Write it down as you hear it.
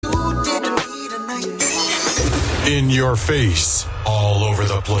In your face, all over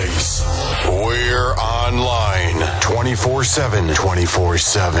the place. We're online 24/7.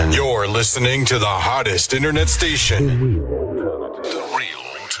 24/7. You're listening to the hottest internet station. The real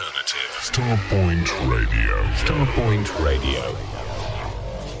alternative. Starpoint Radio. Starpoint Radio.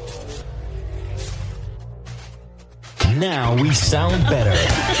 Now we sound better.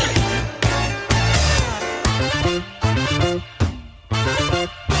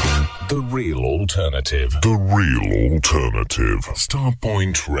 The real alternative. The real alternative.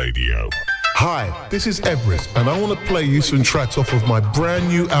 Starpoint Radio. Hi, this is Everest, and I want to play you some tracks off of my brand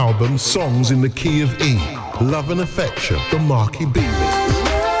new album, Songs in the Key of E. Love and Affection, the Marky B mix.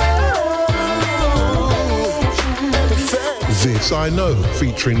 This I Know,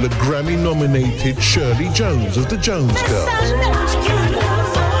 featuring the Grammy-nominated Shirley Jones of the Jones Girls.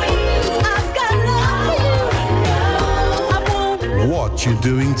 What You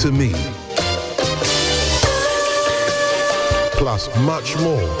Doing to Me. Plus much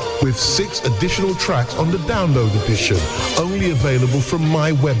more, with 6 additional tracks on the download edition, only available from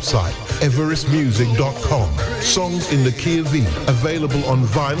my website, everestmusic.com. Songs in the Key of E, available on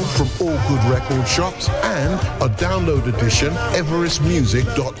vinyl from all good record shops, and a download edition,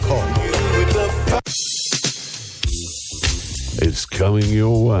 everestmusic.com. It's coming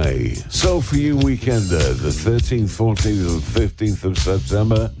your way. Soul For You Weekender, the 13th, 14th and 15th of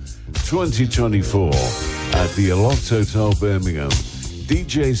September 2024 at the Aloft Hotel, Birmingham.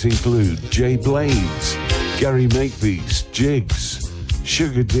 DJs include Jay Blades, Gary Makepeace, Jigs,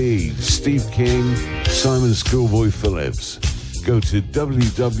 Sugar D, Steve King, Simon Schoolboy Phillips. Go to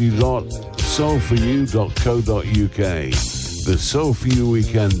www.soulforyou.co.uk. The Soul For You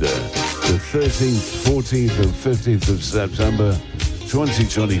Weekender, the 13th, 14th and 15th of September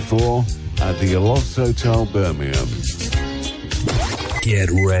 2024 at the Aloft Hotel, Birmingham.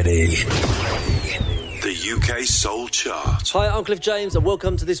 Get ready. The UK Soul Chart. Hi, I'm Cliff James, and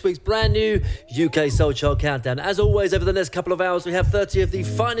welcome to this week's brand new UK Soul Chart Countdown. As always, over the next couple of hours, we have 30 of the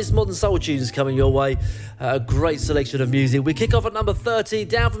finest modern soul tunes coming your way. A great selection of music. We kick off at number 30,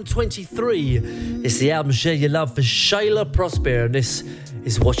 down from 23. It's the album Share Your Love for Shayla Prosper, and this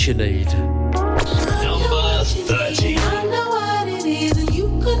is What You Need. Number 30. I know what it is, and you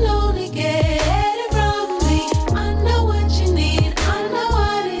can only get it from me. I know what you need. I know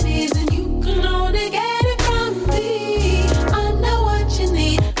what it is, and you can only get it from me. I know what you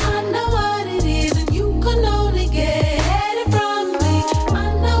need. I know what it is, and you can only get it from me.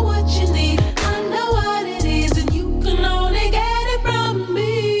 I know what you need. I know what it is, and you can only get it from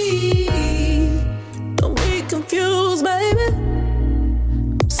me. Don't be confused, baby.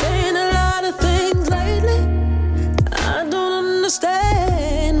 Saying a lot of things lately. I don't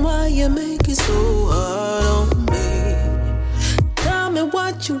understand why you make it so hard on me. Tell me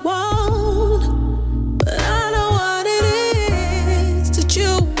what you want, but I know what it is that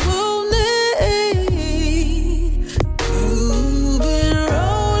you will need. You've been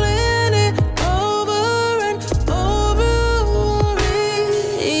rolling it over and over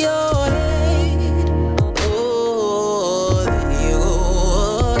in your head. Oh, there you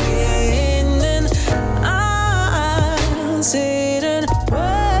go again. And I sit and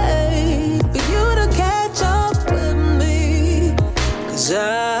wait for you to catch up with me. 'Cause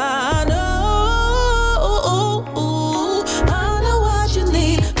I know what you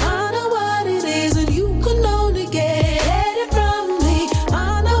need. I know what it is, and you can only get it from me.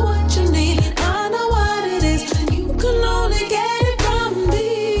 I know what you need. I know what it is, and you can only get it from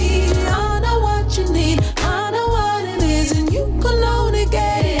me. I know what you need. I know what it is, and you can only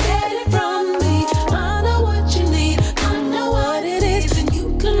get it from me. I know what you need. I know what it is, and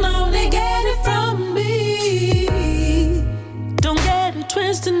you can only get it from me. Don't get it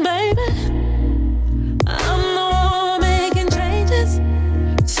twisted, baby. I'm the one making changes,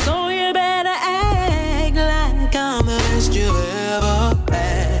 so you better act like I'm the best you've ever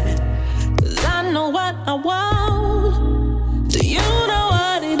had. 'Cause I know what I want. Do you know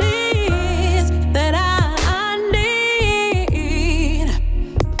what it is that I need?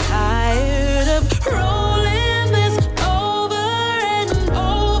 Tired of rolling this over and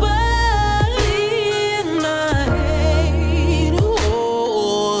over in my head.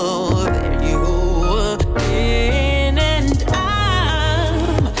 Oh, there you go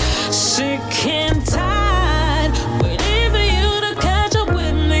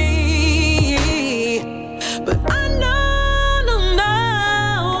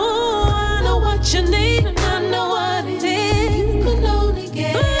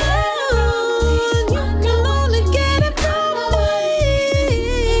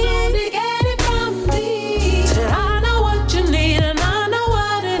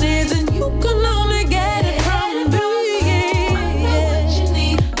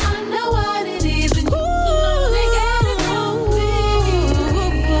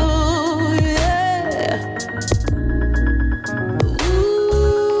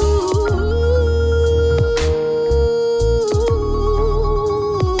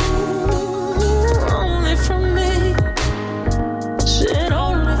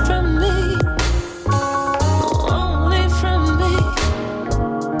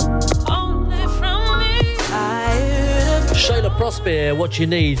Shakespeare, What You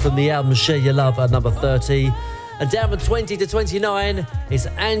Need from the album Share Your Love at number 30. And down from 20 to 29 is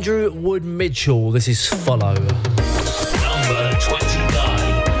Andrew Wood Mitchell. This is Follow. Number 29.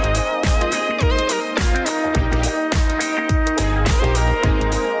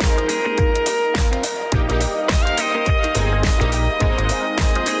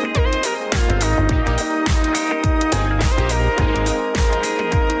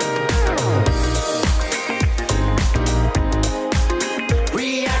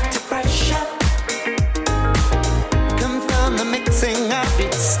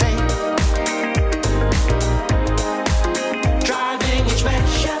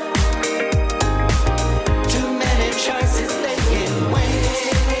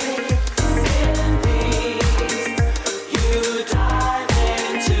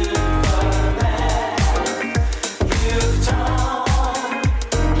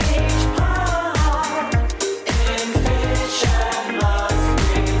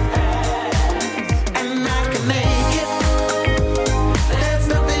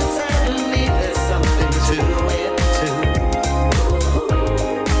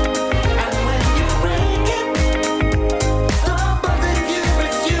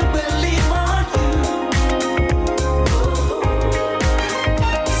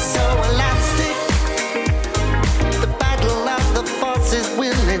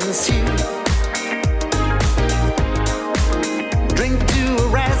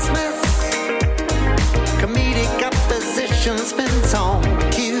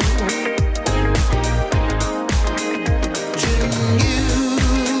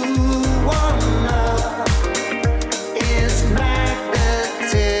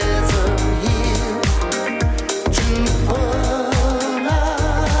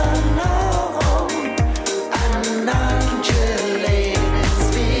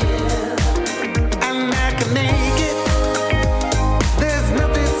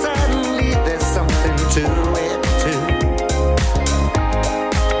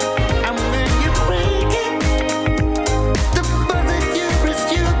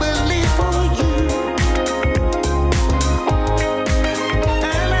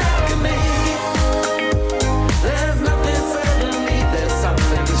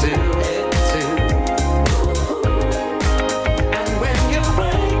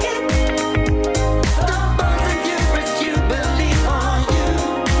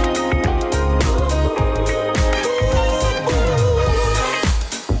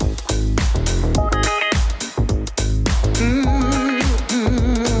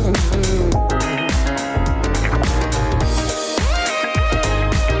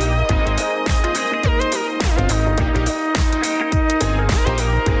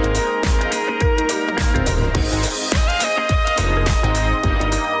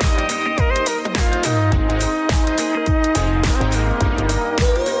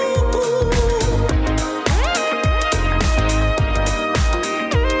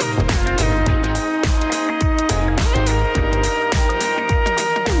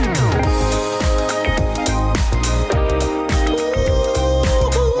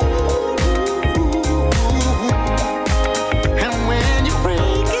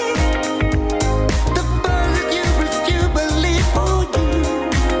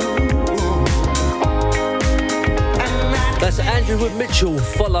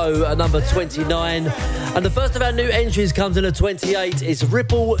 Follow at number 29. And the first of our new entries comes in at 28. It's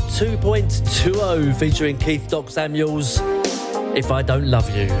Ripple 2.20 featuring Keith Doc Samuels, If I Don't Love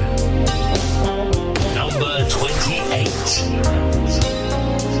You. Number 28.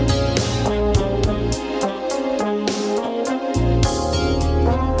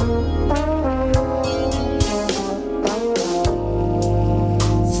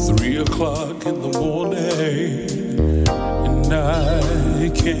 3 o'clock in the morning, and I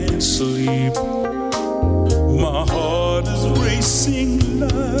can't sleep. My heart is racing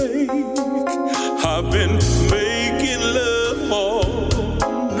like I've been making love all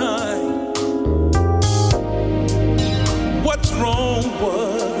night. What's wrong?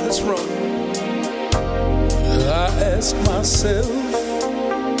 What's wrong? I ask myself.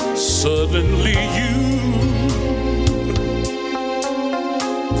 Suddenly you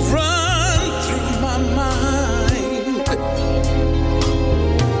run through my mind.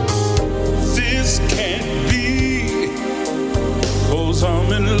 This can't be, 'cause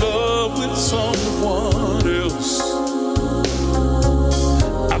I'm in love with someone else.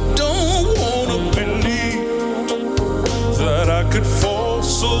 I don't wanna believe that I could fall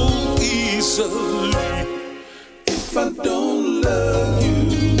so easily if I don't love you.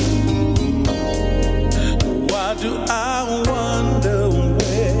 Why do I wonder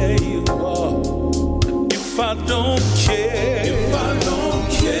where you are if I don't care? If I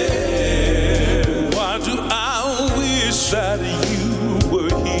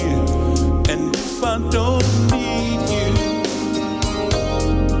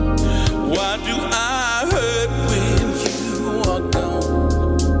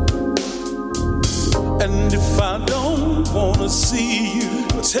see you.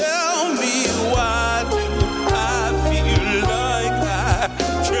 Tell me why do I feel like I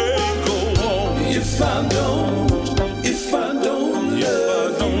can't go on? If I don't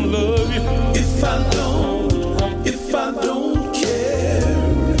love you, if I don't care,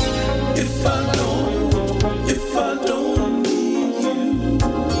 if I don't need you.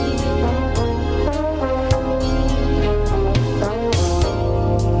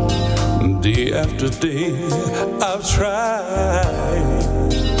 Day after day, I've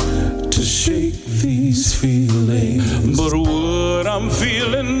tried to shake these feelings, but what I'm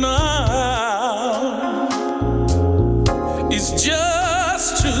feeling now is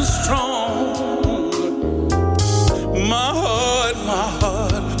just too strong. My heart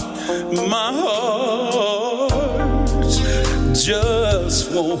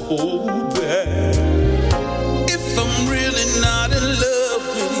just won't hold back. If I'm really not in love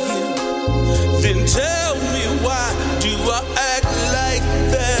with you, then tell me why do I act like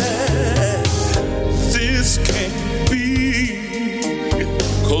that? This can't be,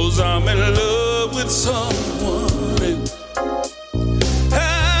 'cause I'm in love with someone.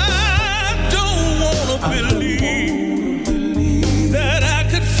 I don't wanna believe that I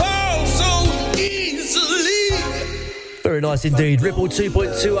could fall so easily. Very nice indeed. Ripple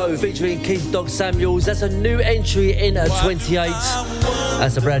 2.20 featuring Keith Doc Samuels. That's a new entry in at 28.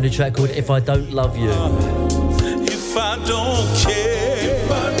 That's a brand new track called If I Don't Love You. If I don't care,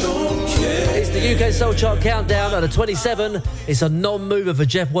 It's the UK Soul Chart Countdown at a 27. It's a non-mover for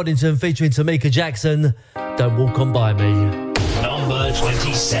Jeff Waddington featuring Tamika Jackson. Don't Walk On By Me. Number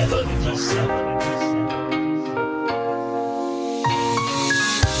 27.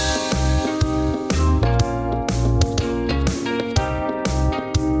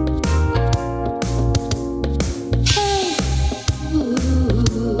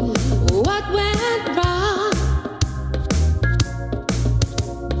 What went wrong?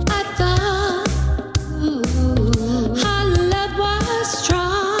 I thought our love was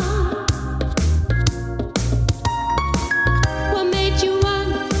strong. What made you want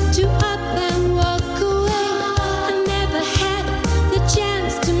to up and walk away? I never had the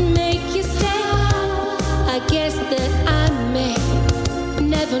chance to make you stay. I guess that I may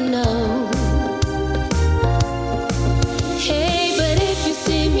never know. Hey, but if you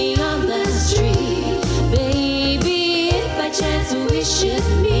see me on the street, baby, if by chance we should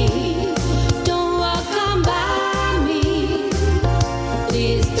meet, don't walk on by me.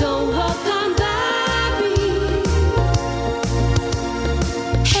 Please don't walk on by me.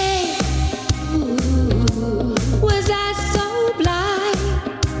 Hey, was I so blind?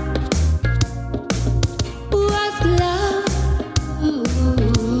 Was love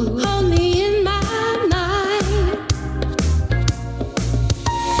only in my mind?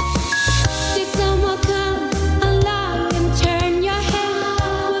 Did someone come along and turn your head?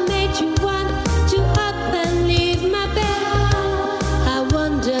 What made you want to up and leave my bed? I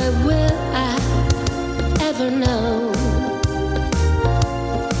wonder, will I ever know?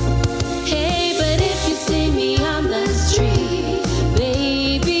 Hey, but if you see me on the street,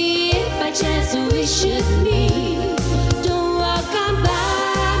 baby, if by chance we should meet, don't walk on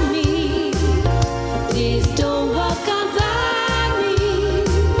by me. Please don't walk on by me.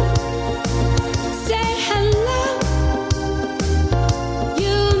 Say hello.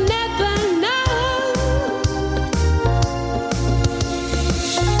 You never know.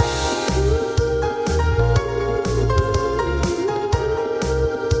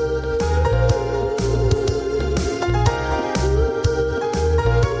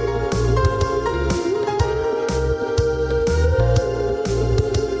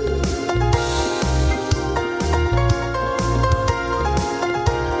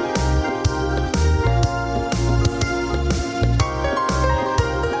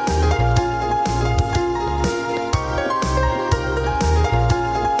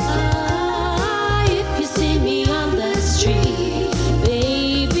 If you see me on the street,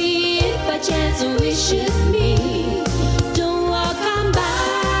 baby, if by chance we should meet, don't walk on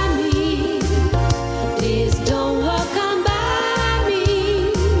by me. Please don't walk on by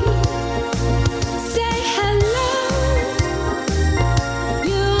me. Say hello.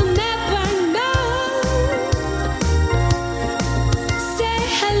 You'll never know. Say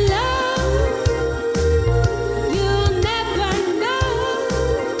hello. You'll never know.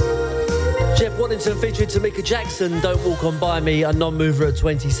 Jeff Waddington featuring Tamika Jackson, Don't Walk On By Me, a non-mover at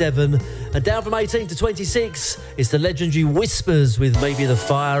 27. And down from 18 to 26, it's the legendary Whispers with Maybe the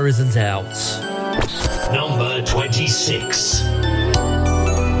Fire Isn't Out. Number 26.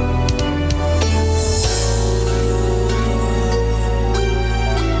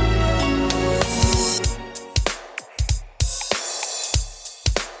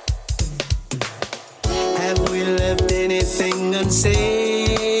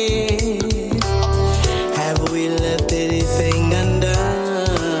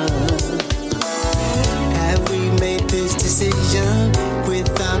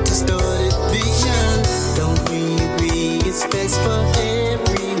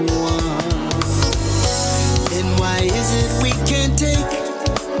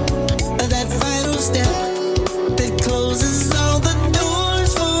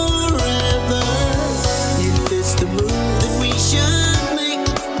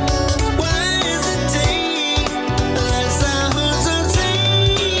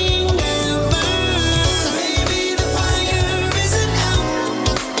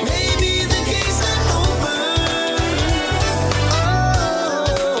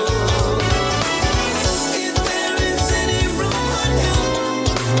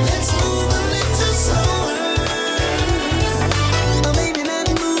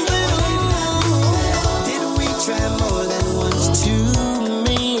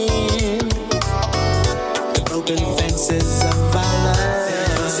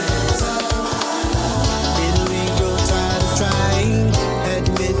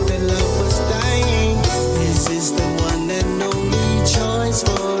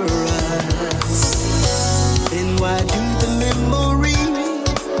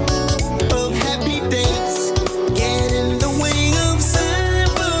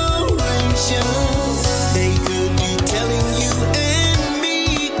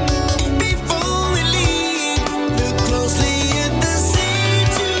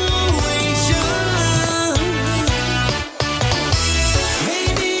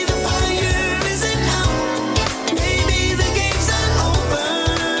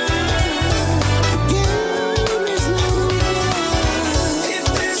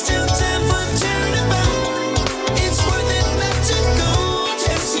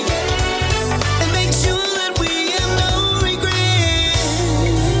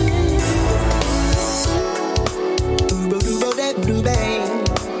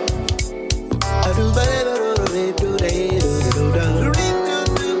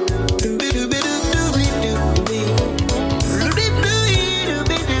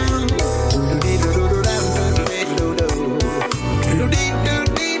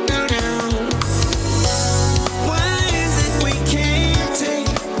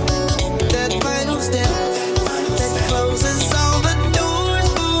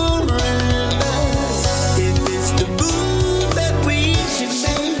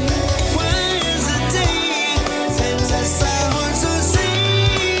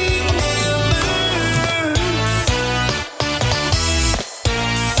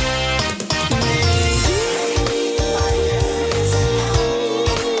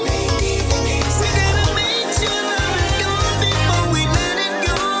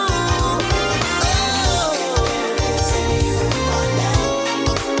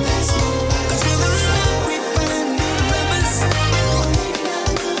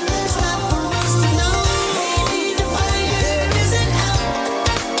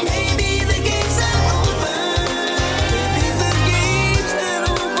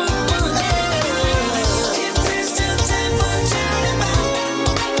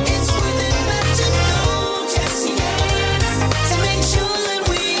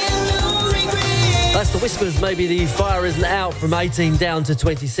 Maybe the Fire Isn't Out, from 18 down to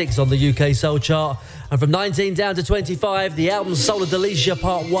 26 on the UK Soul Chart. And from 19 down to 25, the album Soul of Delicia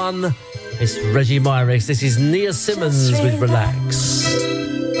Part 1. It's Reggie Myrex. This is Nia Simmons with Relax.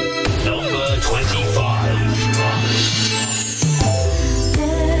 Number 25.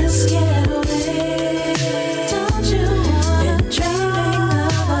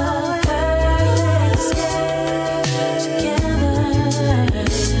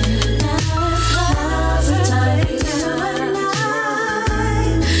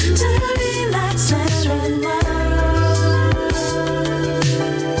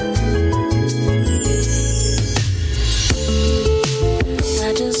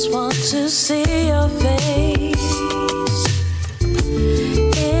 To see your face,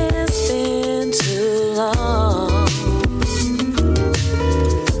 it's been too long.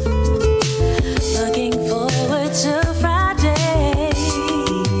 Looking forward to Friday.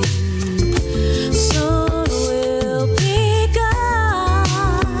 Soon we'll be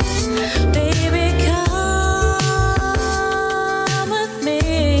gone. Baby, come with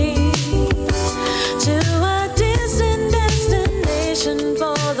me to a distant destination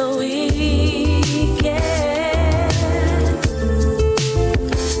for the weekend.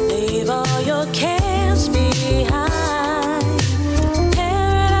 Leave all your cares behind.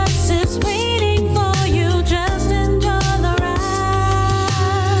 Paradise is waiting for you. Just enjoy the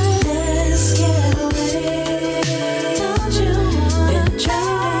ride. Let's get away. Don't you wanna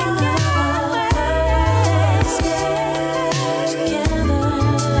dreaming about us? Let's get together.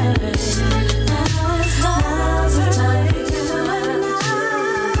 Now it's lots of time for you and I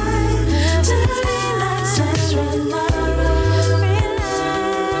to relax and relax,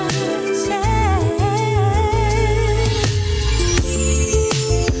 yeah.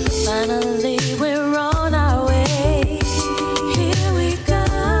 Finally, we're on our way. Here we go,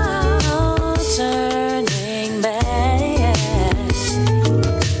 turning back.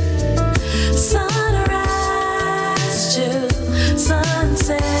 Sunrise to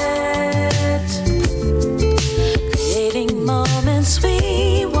sunset, creating moments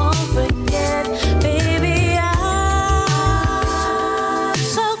we won't forget. Baby, I'm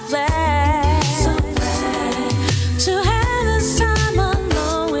so glad to have this time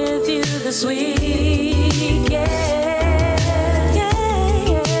alone with you this weekend.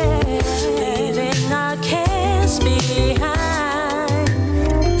 Leaving our cares behind.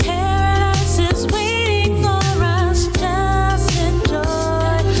 Paradise is waiting for us. Just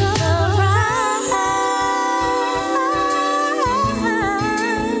enjoy the ride.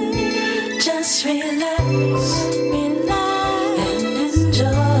 Just relax, and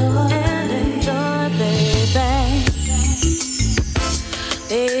enjoy, baby.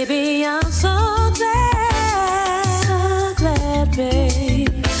 Baby, I'm so glad,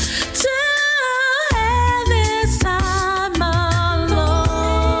 babe, to have this time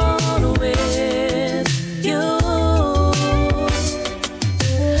alone with you.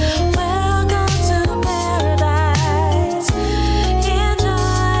 Welcome to paradise.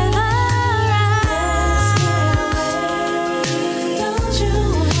 Enjoy the ride. Don't you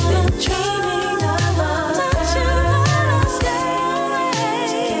wanna dreaming of us? Don't you wanna stay far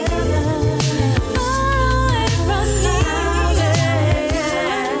away from me?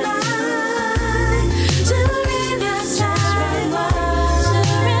 To relax and enjoy,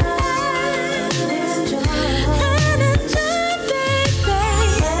 baby.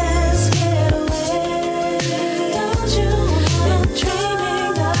 Let's get away.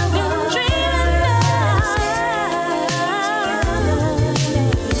 Don't you wanna dreaming of us?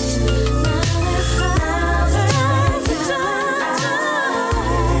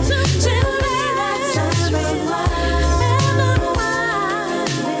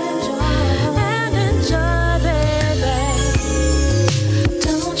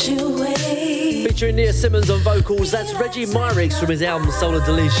 Featuring Nia Simmons on vocals, that's Reggie Myrex from his album Soul of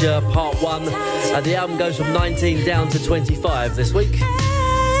Delicia Part 1. And the album goes from 19 down to 25 this week.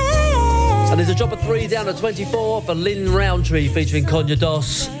 And there's a drop of 3 down to 24 for Lynn Roundtree featuring Konya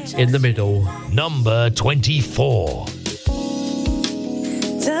Doss, In the Middle. Number 24.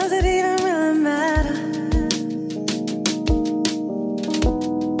 Does it even really matter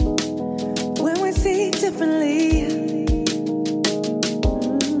when we see differently?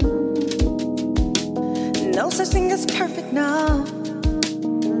 No such thing as perfect now,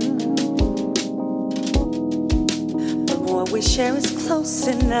 but what we share is close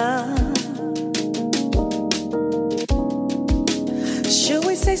enough. Should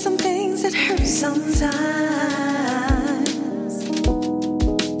we say some things that hurt sometimes?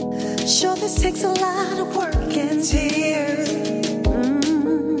 Sure, this takes a lot of work and tears,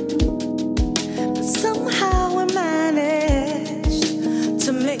 but somehow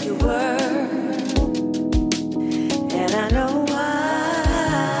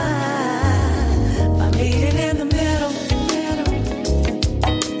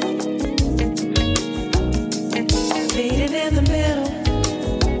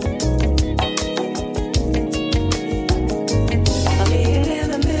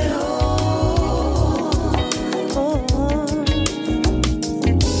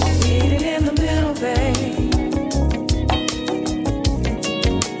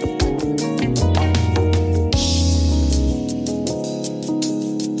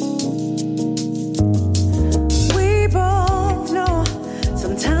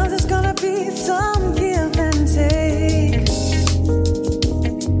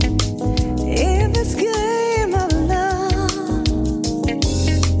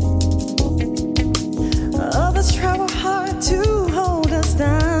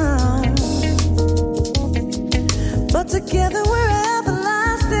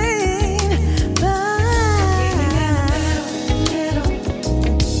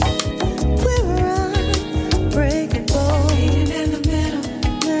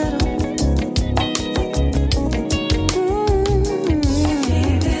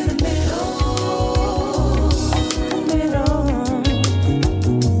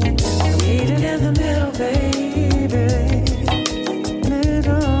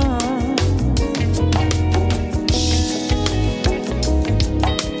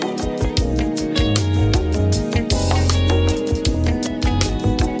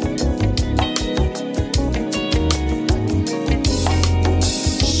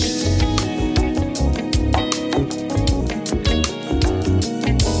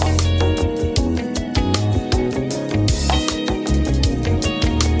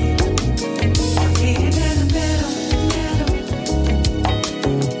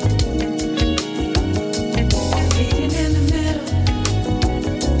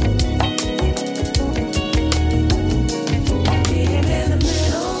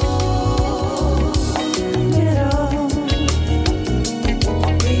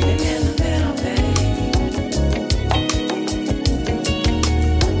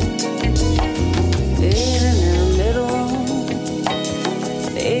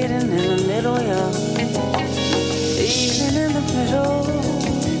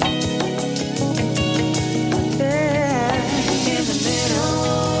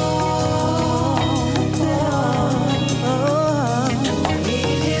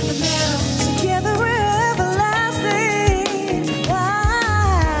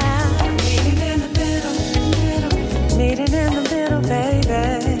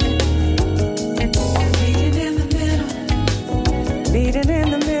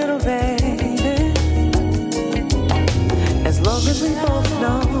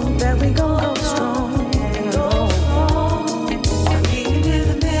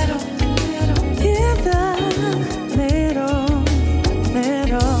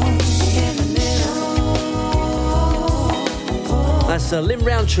weeks. Lynn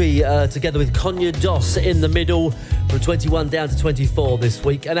Roundtree together with Konya Doss in the middle, from 21 down to 24 this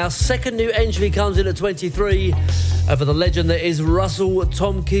week. And our second new entry comes in at 23 for the legend that is Russell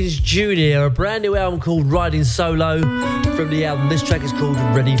Tompkins Jr. A brand new album called Riding Solo from the album. This track is called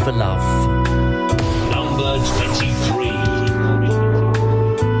Ready for Love. Number 23.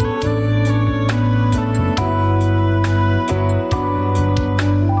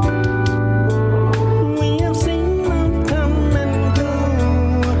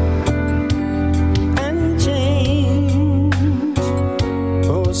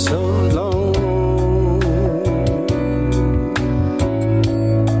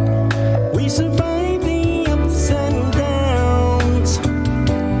 Survive the ups and downs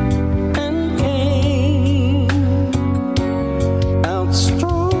and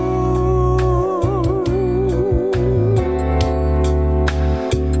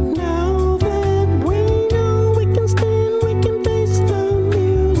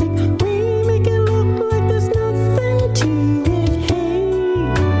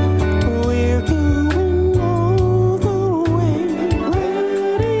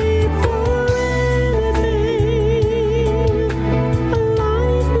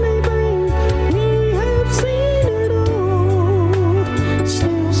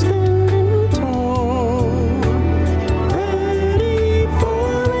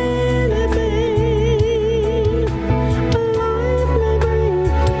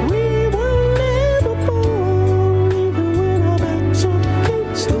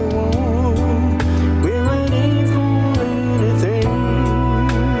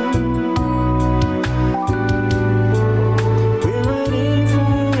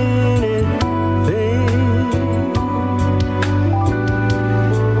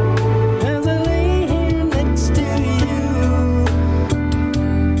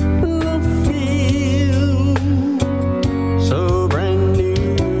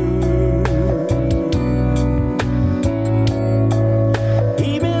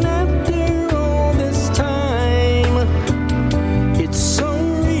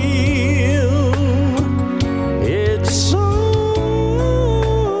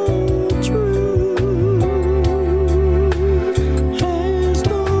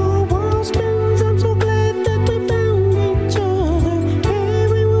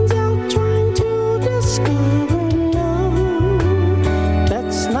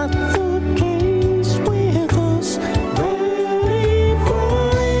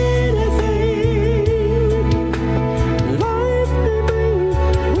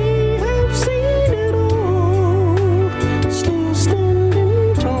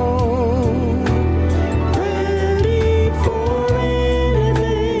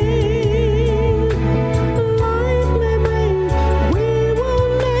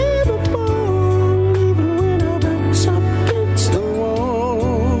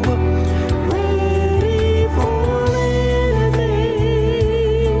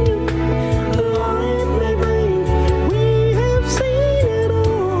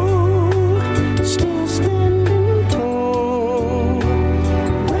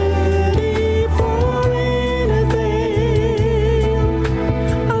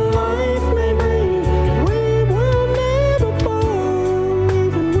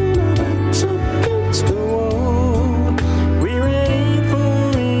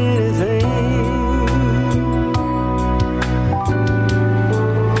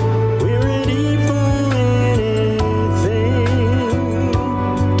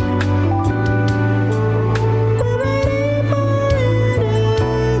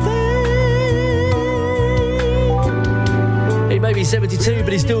maybe 72,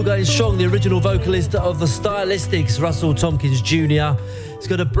 but he's still going strong. The original vocalist of the Stylistics, Russell Tompkins Jr. He's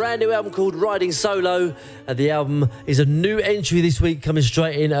got a brand new album called Riding Solo, and the album is a new entry this week, coming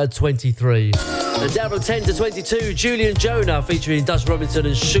straight in at 23. And down from 10 to 22, Julian Jonah featuring Dutch Robinson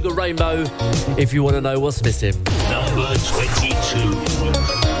and Sugar Rainbow, If You Want to Know What's Missing. Number 22.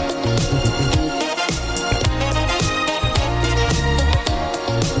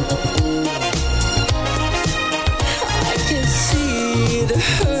 The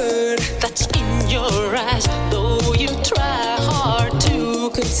hurt that's in your eyes, though you try hard to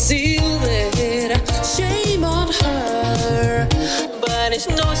conceal it. Shame on her, but it's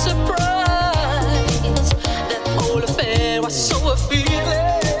no surprise that whole affair was so appealing.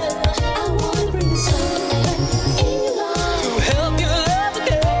 I wanna bring the sun back in your life to help you love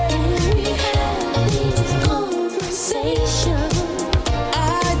again.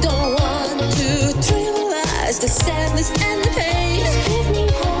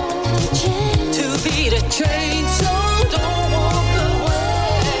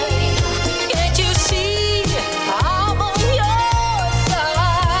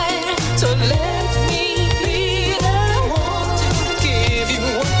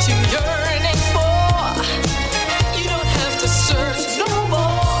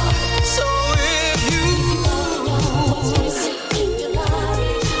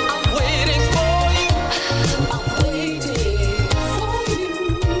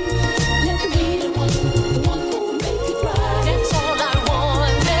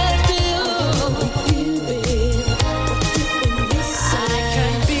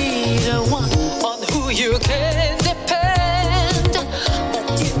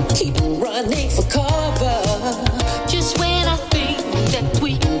 for cover. Just when I think that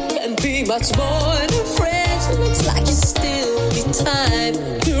we can be much more than friends, it looks like you still need time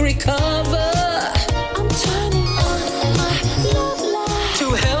to recover. I'm turning on my love light to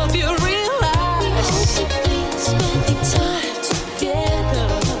help you realize we should be spending time together.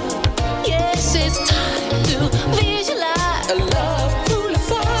 Yes, it's time to visualize a love full of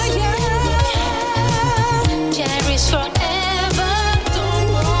fire. Cherish forever, don't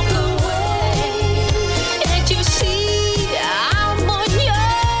walk away. Can't you see I'm on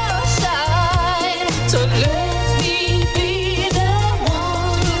your side? So let me be the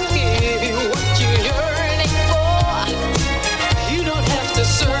one to give you what you're yearning for. You don't have to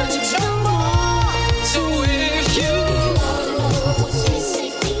search no more. So if you what's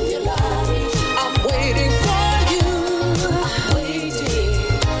missing in your life, I'm waiting for you. I'm waiting for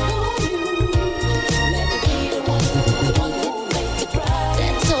you. Let me be the one who make it right.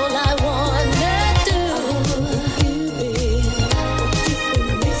 That's all I wanna do. You've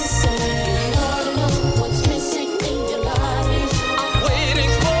been missing. You wanna know what's missing in your life. I'm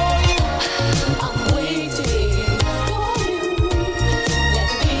waiting for you. I'm waiting for you. Let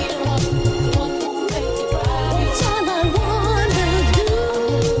me be the one who make it right. That's all I wanna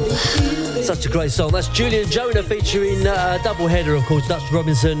do. Such a great song. That's Julian Jonah featuring a double header, of course, Dutch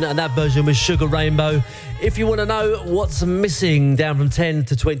Robinson, and that version was Sugar Rainbow. If you want to know what's missing down from 10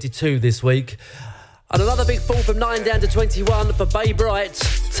 to 22 this week, and another big fall from 9 down to 21 for Bay Bright,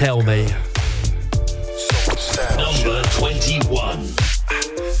 Tell Me. Number 21.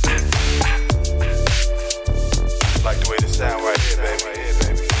 Like the way this sound right here,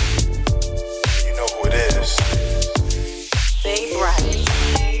 baby. You know who it is. Bay Bright.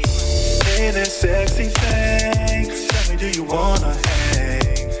 Hey there, sexy thing. Tell me, do you wanna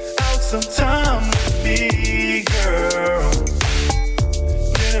hang out sometime with me, girl?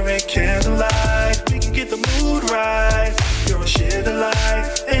 Glitter and candlelight, we can get the mood right. You're a share the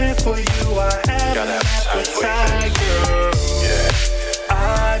light, and for you I have an appetite, girl. Yeah.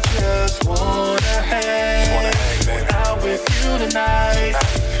 I just wanna hang out with you tonight.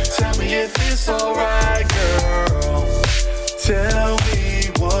 Tell me if it's alright, girl. Tell me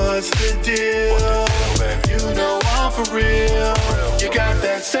what's the deal. You know I'm for real. You got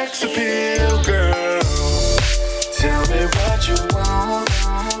that sex appeal, girl. Tell me what you want.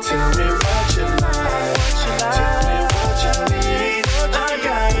 Tell me what you like. Tell me what you need. I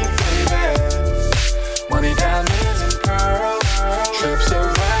got it, baby. Money, diamonds, and pearls. Trips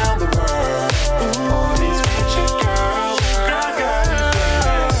around the world. All these picture girls. I got it,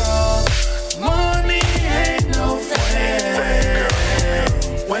 baby. Money ain't no friend.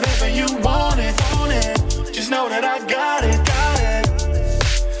 Whenever you want it, just know that I got it.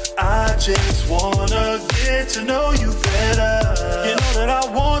 I just wanna get to know you better. You know that I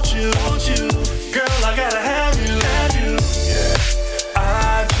want you. Girl, I gotta have you. Yeah.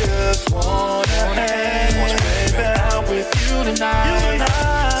 I just wanna hang, baby, out with you tonight.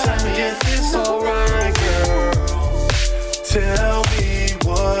 Tell me if it's alright, girl. Tell me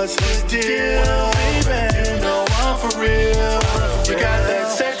what's the deal, baby. You know I'm for real. You got that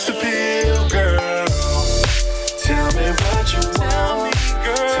sex appeal, girl. Tell me what you want,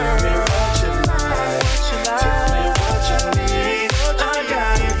 girl. Tell me what you like. Tell me what you need. I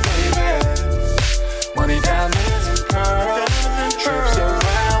got it, baby. Money, diamonds, and pearls. Trips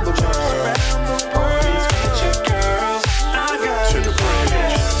around the world. All these picture girls. I got it, baby.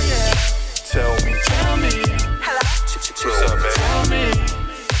 Tell me. What's up, baby? Tell me.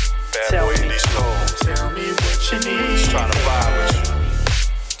 Bad boy in these clothes. Tell me what you need. Just trying to vibe with you.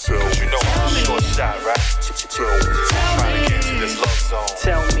 Cause you know I'm a short shot, right? Trying to get into this love zone.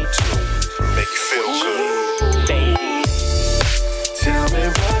 Tell me, Make you feel good. baby. Tell me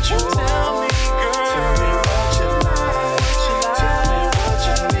what you want. Girl. Tell me what you like. Tell me what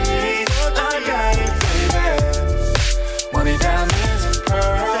you need. I got it, baby. Money, diamonds, and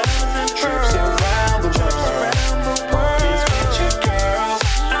pearls. Trips around the world. All these picture girls.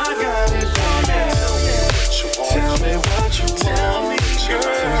 I got it, baby. Tell me what you want. Tell me, girl.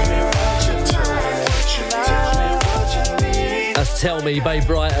 Tell me what you like. Tell me what you need. That's Tell Me, Bay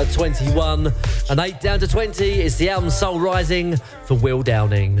Bright at 21. And 8 down to 20 is the album Soul Rising for Will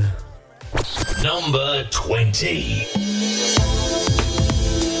Downing. Number 20.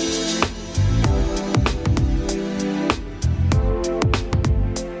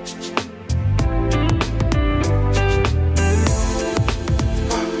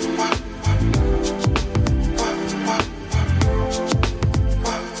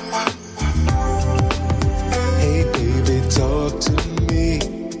 Hey baby, talk to me.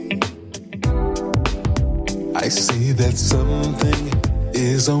 I see that something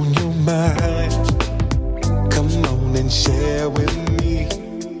is on your mind. share with me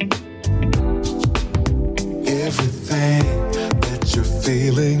everything that you're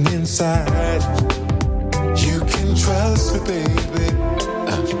feeling inside. You can trust me, baby.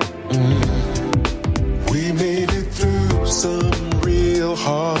 We made it through some real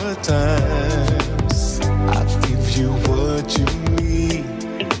hard times. I'll give you what you need.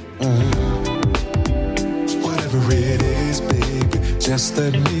 Whatever it is, baby, just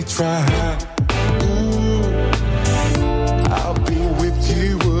let me try. I'll be with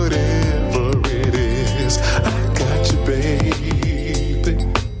you, whatever it is. I got you, baby.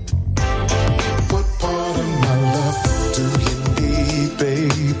 What part of my love do you need,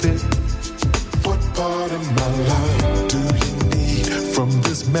 baby? What part of my love do you need from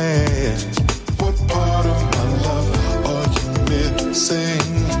this man? What part of my love are you missing?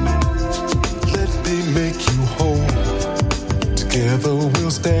 Let me make you whole. Together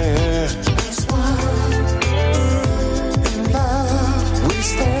we'll stand. That's why in love we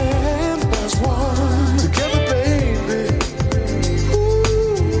stand as one. Together, baby.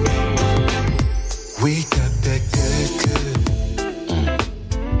 Ooh. We got that good.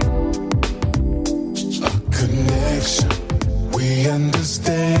 A connection. We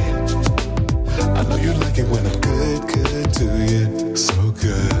understand. I know you like it when I'm good to you. So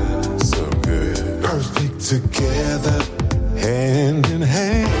good, so good. Perfect together, hand in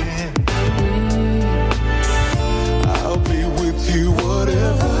hand. I'll be with you,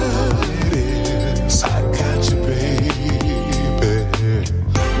 whatever it is. I got you, baby.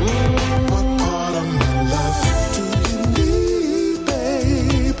 What part of my love do you need,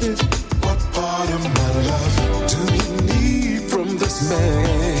 baby? What part of my love do you need from this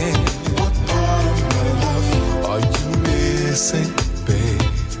man? What part of my love are you missing, babe?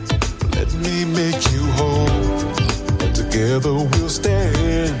 Let me make you whole, and together we'll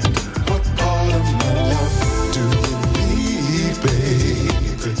stand. What part of my love do you need,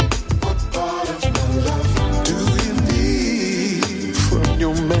 baby? What part of my love do you need from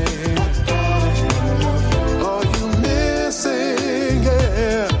your man? What part of my love are you missing?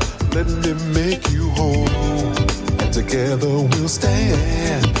 Yeah, let me make you whole, and together we'll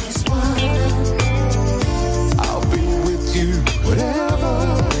stand. That's why I'll be with you, whatever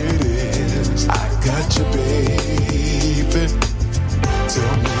it is. I got you, baby.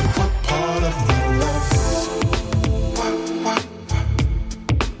 Tell me what part of my love.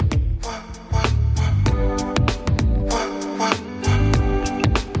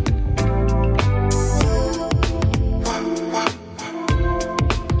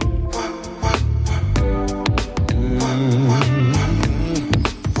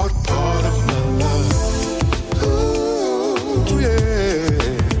 What part of my love? Ooh, yeah.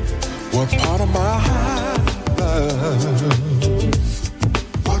 What part of my love?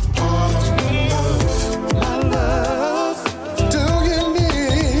 What part of my love, do you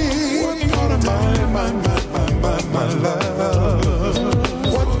need? What part of my love?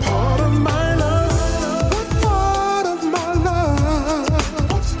 What part of my love? What part of my love?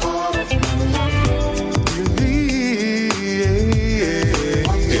 What part of my love do you need?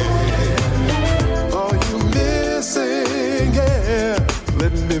 Are you missing? Yeah,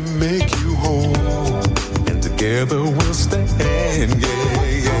 let me make you whole, and together we'll stand. Yeah,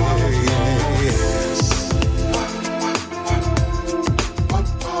 yes.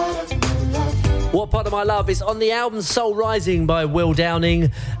 What Part of My Love is on the album Soul Rising by Will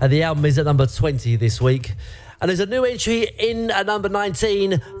Downing, and the album is at number 20 this week. And there's a new entry in at number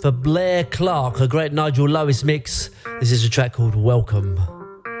 19 for Blair Clark, a great Nigel Lewis mix. This is a track called Welcome.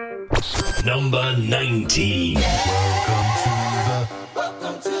 Number 19.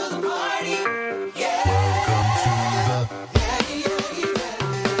 Welcome to the party. Yeah.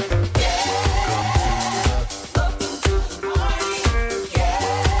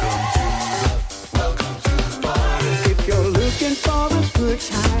 If you're looking for a good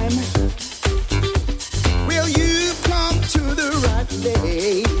time, well, you've come to the right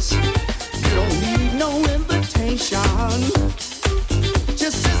place. You don't need no invitation.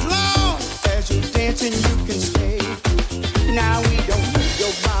 Just as long as you're dancing, you can stay. Now we don't need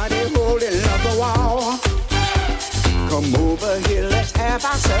your body holding up the wall. Come over here, let's have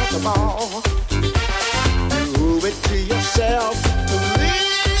ourselves a ball. Do it to yourself to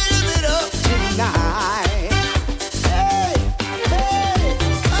live it up tonight. Hey, hey,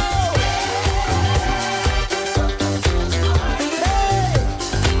 oh.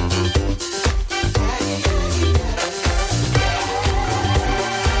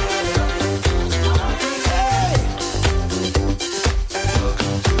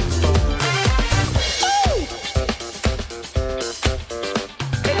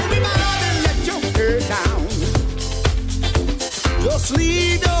 Everybody let your hair down. Just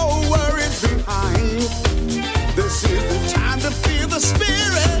leave your worries behind. This is the time to feel the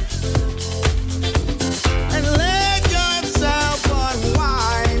spirit and let yourself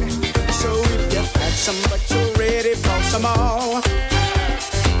unwind. So if you had some but you're ready for some more,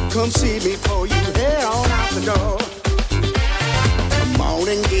 come see me before you head on out the door. Come on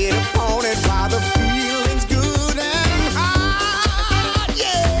and get upon it while the feeling's good and high,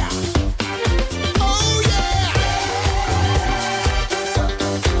 yeah. Oh yeah.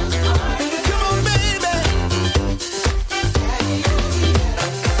 Come on, baby. Come on, baby.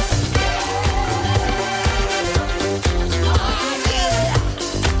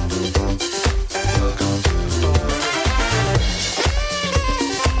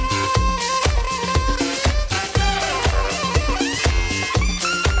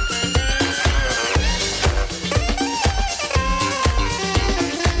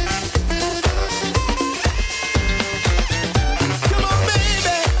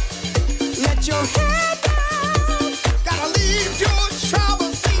 Let your head down. Gotta leave your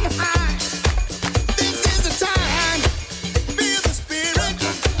troubles behind. This is the time. Feel the spirit.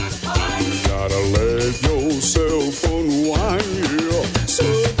 Gotta let yourself unwind, yeah. So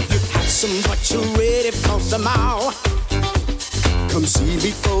if you have some but you're ready for some more, come see me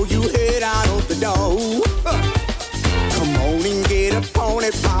before you head out of the door. Come on and get upon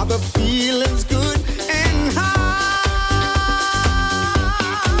it while the feeling's good and high.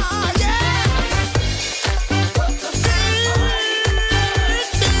 Yeah.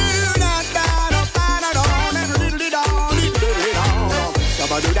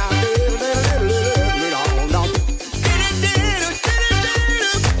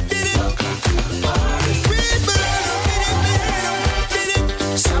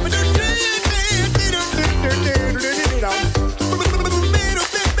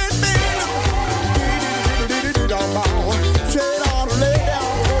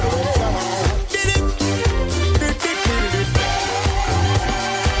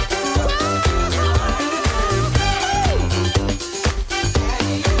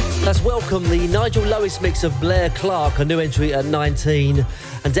 Let's welcome the Nigel Lewis mix of Blair Clark, a new entry at 19.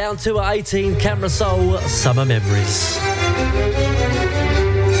 And down to at 18, Camera Soul, Summer Memories.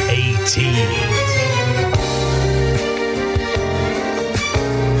 18.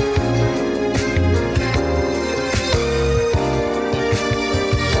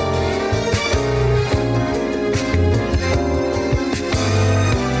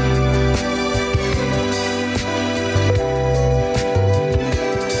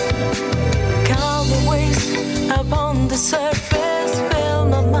 Upon the surface, fill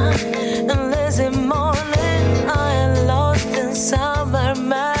my mind, and lazy morning, I am lost in summer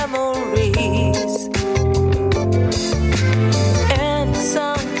memories.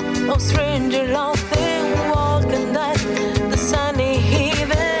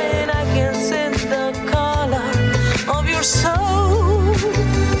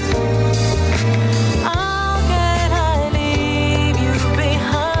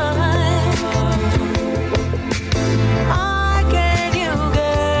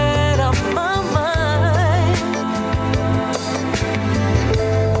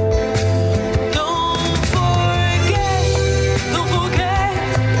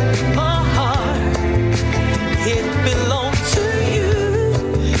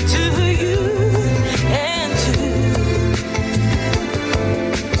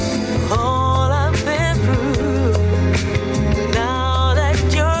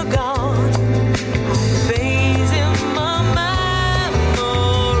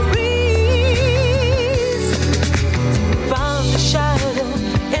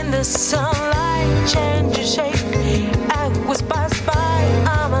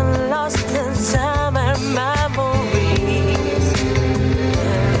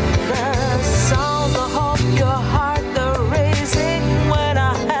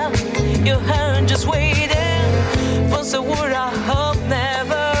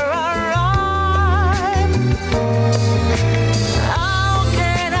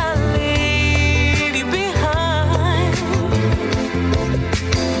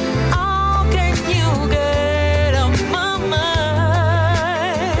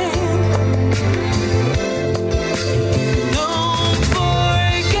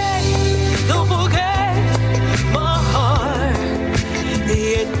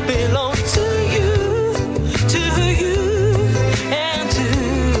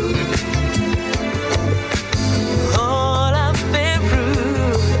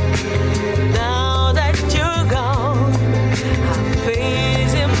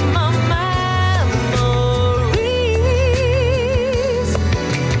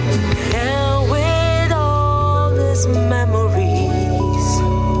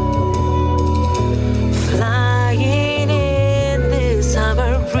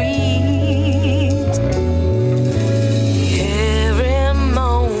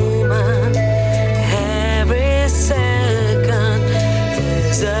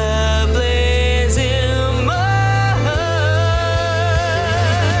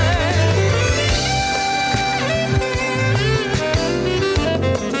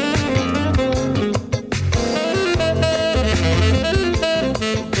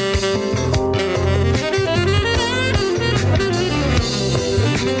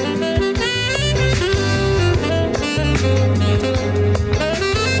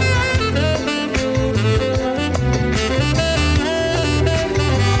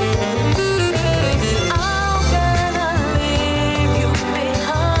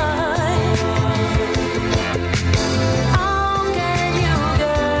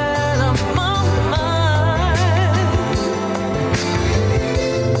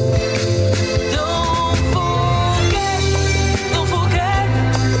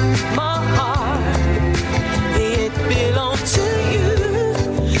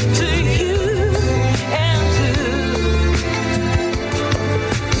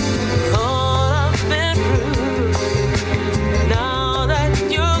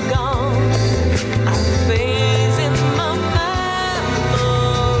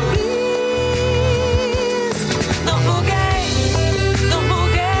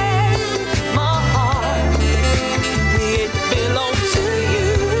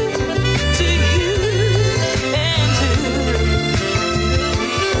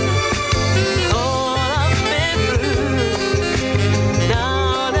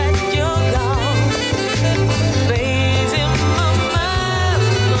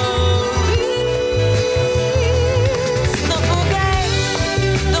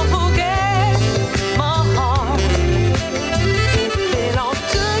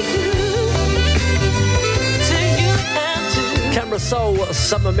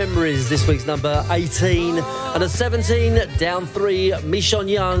 Summer Memories, this week's number 18. And at 17, down 3, Michon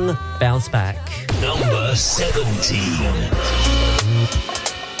Young, Bounce Back. Number 17.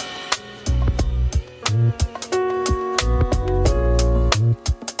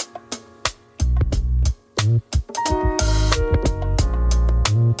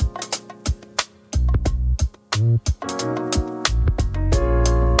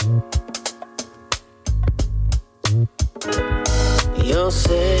 Your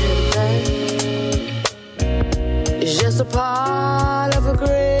setback is just a part of a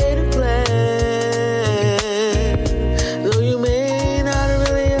greater plan. Though you may not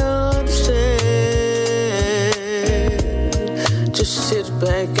really understand, just sit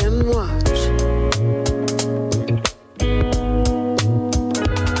back and watch.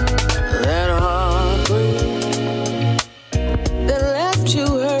 That heartbreak that left you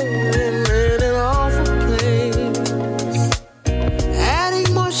hurting in an awful place,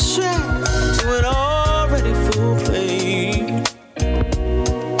 adding more strength to an already full plate.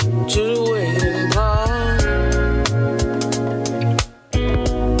 Just wait and pause.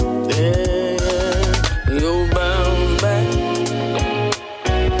 Yeah, you'll bounce back.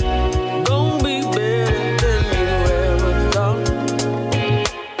 Gonna be better than you ever thought.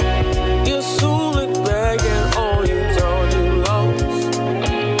 You'll soon look back at all you thought you lost.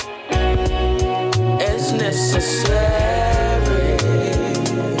 It's necessary.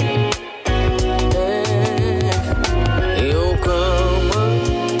 You'll come up.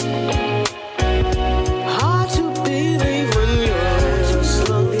 Hard to believe when you're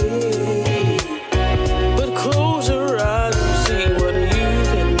asleep, but close your eyes and see what you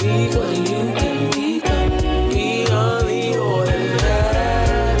can become. Beyond the ordinary.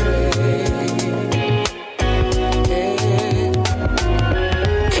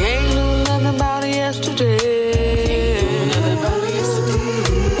 Can't do nothing about it yesterday.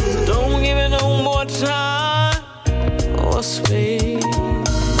 Don't give it no more time or space.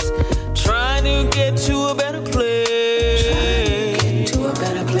 Trying to get to a better place.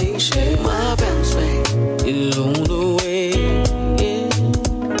 My bounce back is on the way.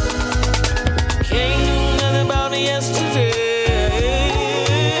 Can't do nothing about it yesterday.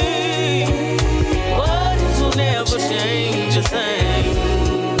 Words will never change a thing.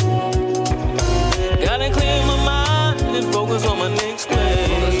 Gotta clear my mind and focus on my next play.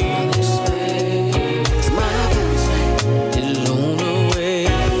 My bounce back is on the way.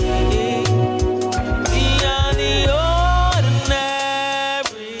 Beyond the ordinary.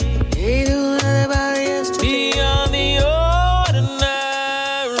 Ain't do nothing about it yesterday. Beyond the ordinary.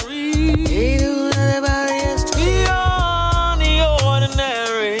 Ain't do nothing about it yesterday. Beyond the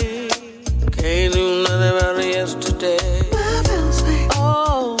ordinary. Can't do nothing about it yesterday. My bounce back.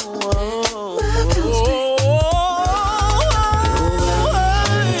 Oh,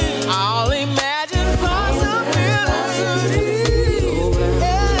 I'll imagine possibilities.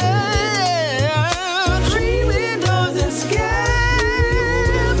 Dreaming doesn't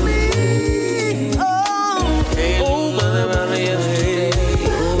scare me. Oh, can't do nothing about it yesterday.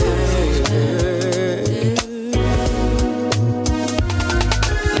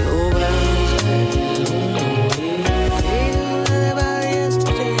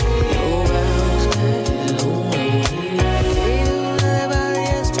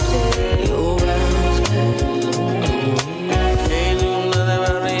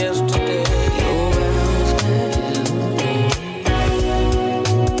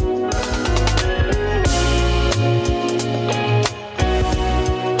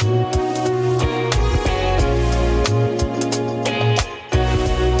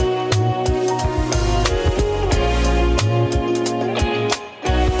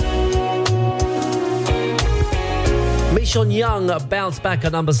 Michon Young, Bounce Back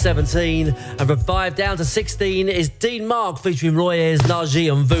at number 17. And from 5 down to 16 is Dean Mark featuring Roy Ayers,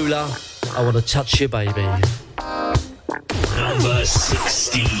 Najee and Vula. I Want to Touch You, Baby. Number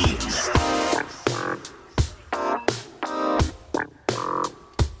 16.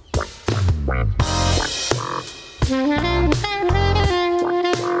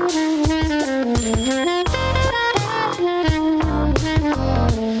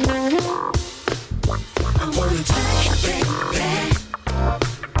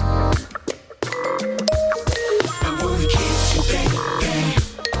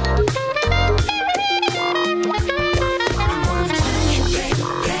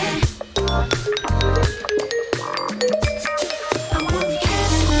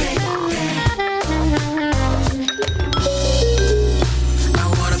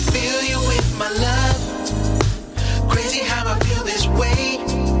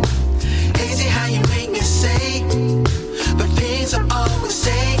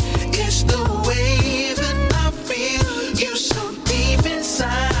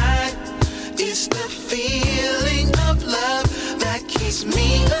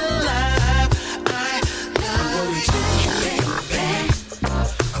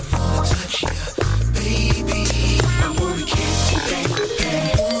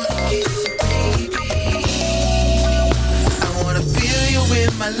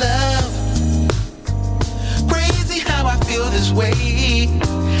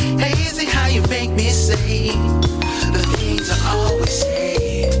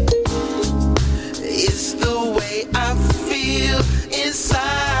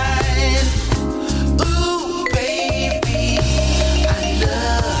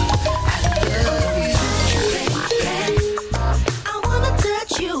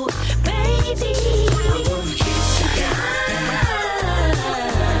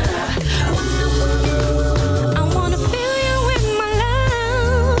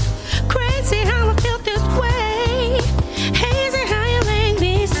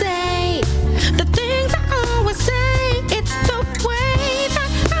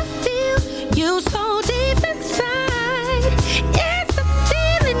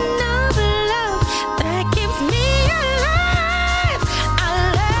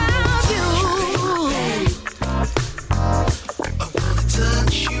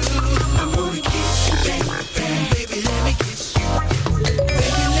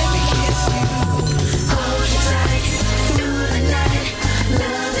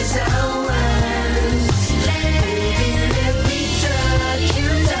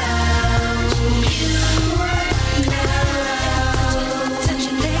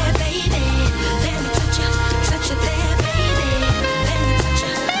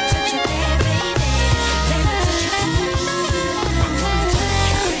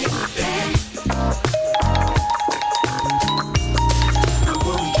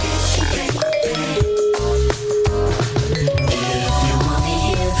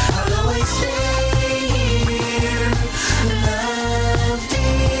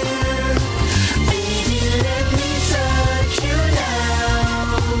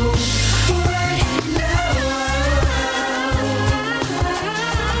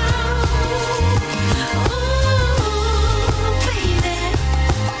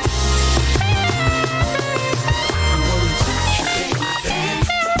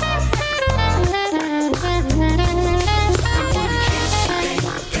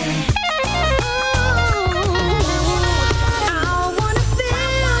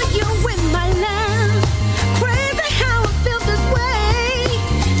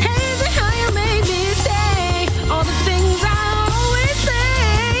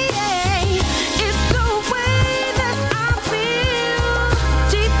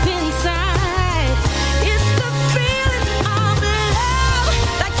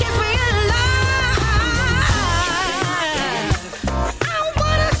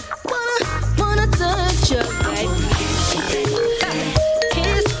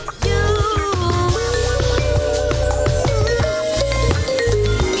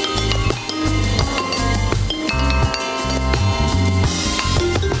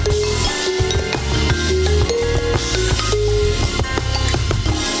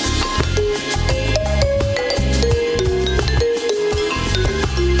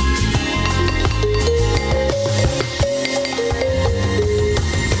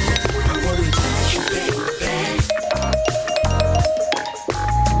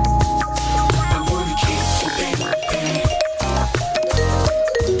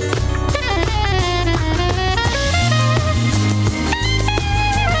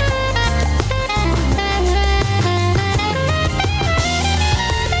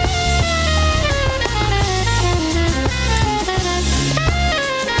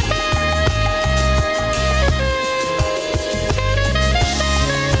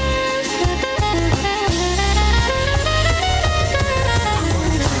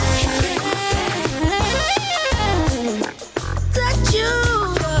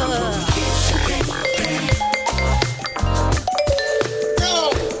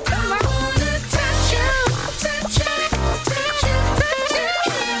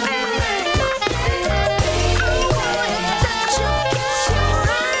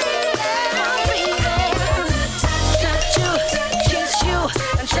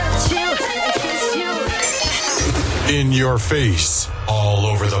 In your face, all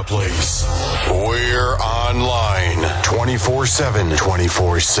over the place. We're online 24/7.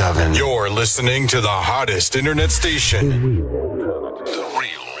 24/7. You're listening to the hottest internet station. The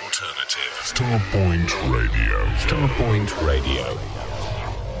real alternative. Starpoint Radio. Starpoint Radio.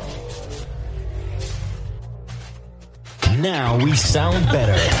 Now we sound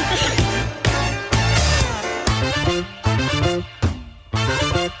better.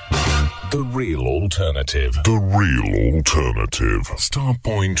 The real alternative. The real alternative.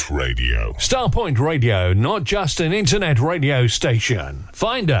 Starpoint Radio. Starpoint Radio, not just an internet radio station.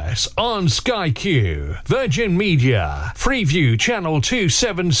 Find us on Sky Q, Virgin Media, Freeview Channel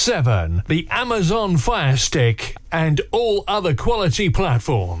 277, the Amazon Fire Stick, and all other quality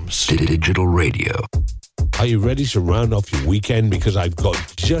platforms. Digital radio. Are you ready to round off your weekend? Because I've got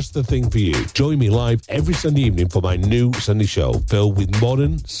just the thing for you. Join me live every Sunday evening for my new Sunday show filled with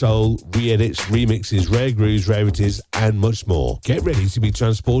modern, soul, re-edits, remixes, rare grooves, rarities, and much more. Get ready to be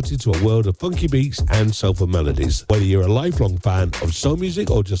transported to a world of funky beats and soulful melodies. Whether you're a lifelong fan of soul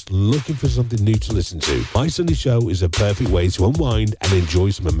music or just looking for something new to listen to, my Sunday show is a perfect way to unwind and enjoy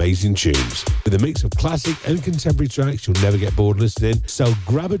some amazing tunes. With a mix of classic and contemporary tracks, you'll never get bored listening. So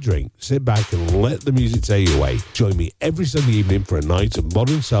grab a drink, sit back, and let the music take you away. Join me every Sunday evening for a night of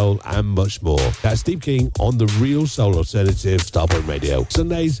modern soul and much more. That's Steve King on the Real Soul Alternative, Starpoint Radio.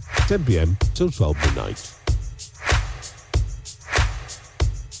 Sundays, 10 p.m. till 12 midnight.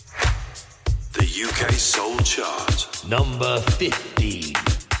 The UK Soul Chart. Number 15.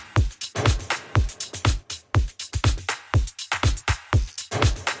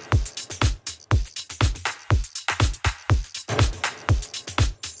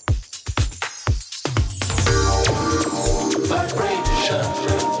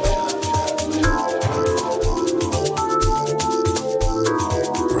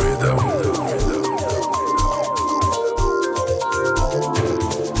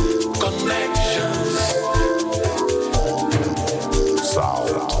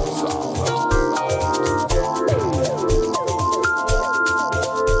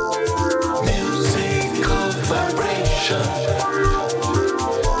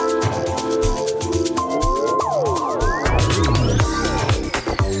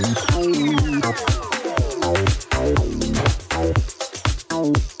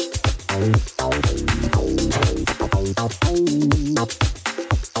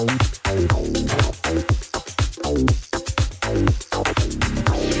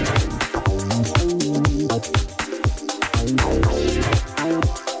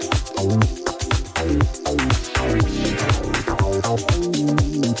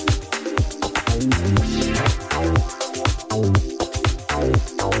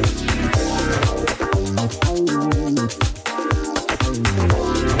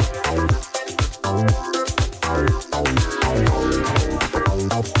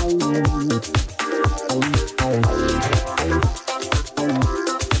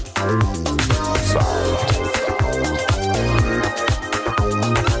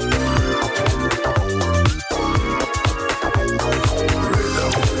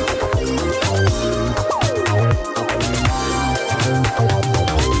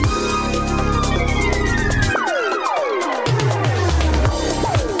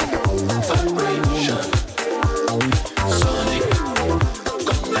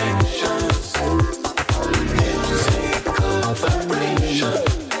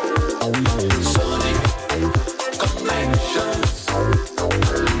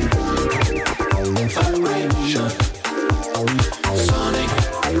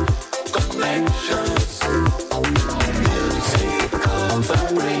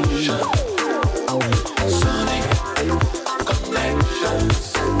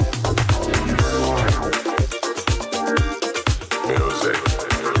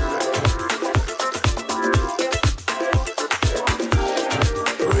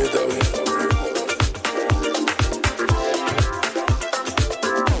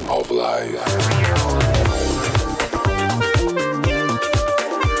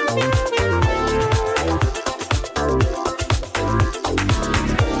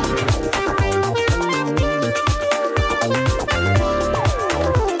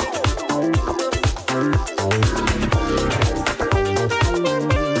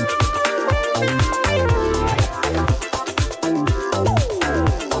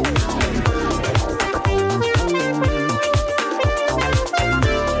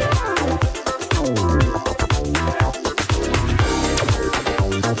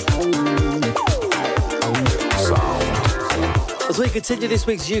 Continue this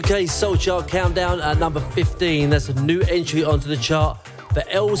week's UK Soul Chart countdown at number 15. That's a new entry onto the chart the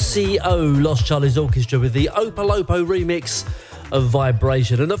LCO Lost Charlie's Orchestra with the Opalopo remix of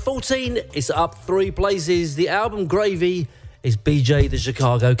Vibration. And at 14, it's up 3 places. The album Gravy is BJ the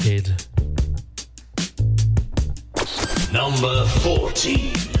Chicago Kid. Number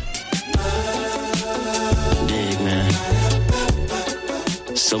 14. Dig, man.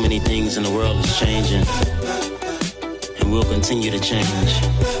 So many things in the world is changing, and will continue to change.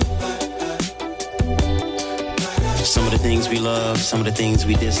 Some of the things we love, some of the things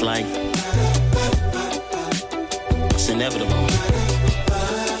we dislike. It's inevitable.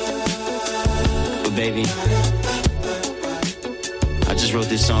 But baby, I just wrote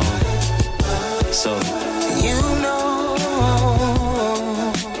this song, so you know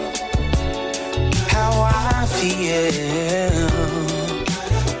how I feel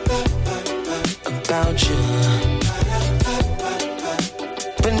about you.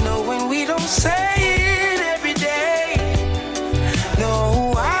 But knowing we don't say it every day.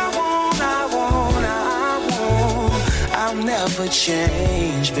 No, I won't. I'll never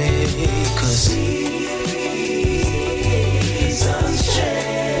change, baby. 'Cause seasons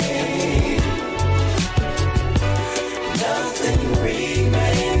change. Nothing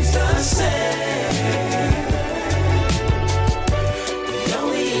remains the same. The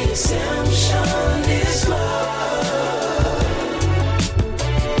only exemption is love.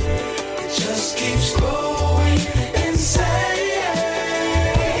 It just keeps growing insane.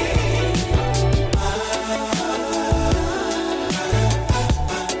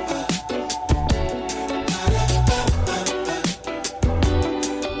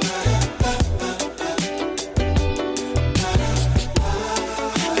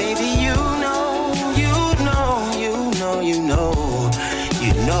 Baby, you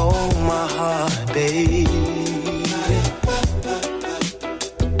know my heart, baby.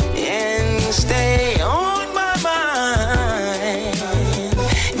 And stay on my mind.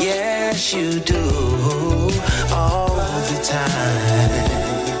 Yes, you do, all the time.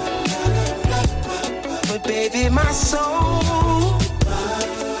 But baby, my soul,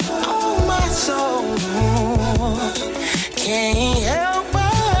 oh my soul, can't help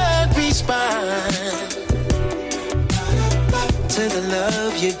but respond to the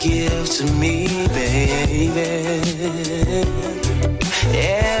love you give to me, baby.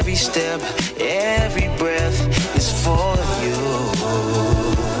 Every step, every breath is for you.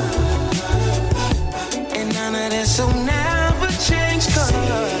 And none of this will never change, 'cause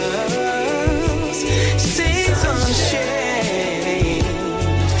seasons change,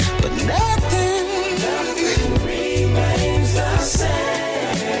 but nothing remains the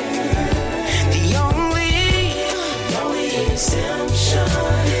same. The only exemption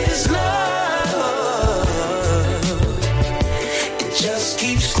is love. It just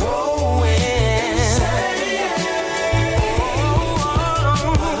keeps growing.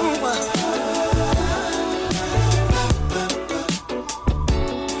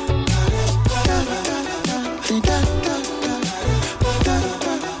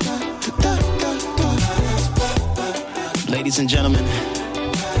 ladies and gentlemen,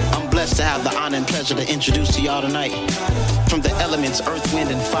 I'm blessed to have the honor and pleasure to introduce to y'all tonight, from the elements, earth,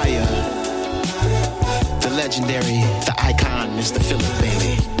 wind, and fire, the legendary, the icon, Mr. Philip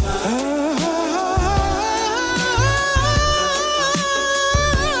Bailey.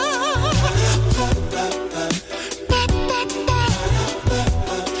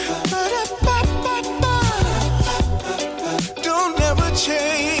 Don't ever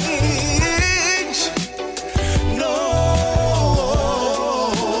change. No.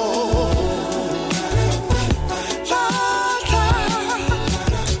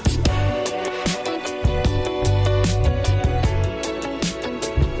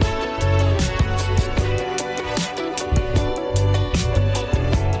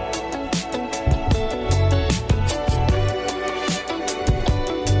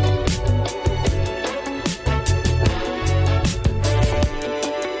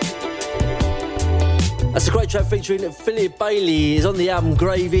 That's a great track featuring Philip Bailey. Is on the album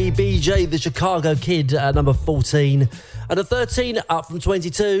Gravy. BJ the Chicago Kid at number 14. And at 13, up from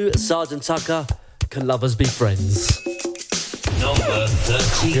 22, Sergeant Tucker, Can Lovers Be Friends? Number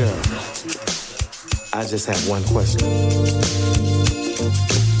 13. Girl, I just have one question.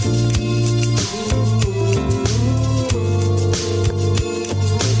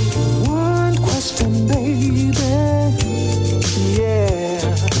 One question, baby. Yeah.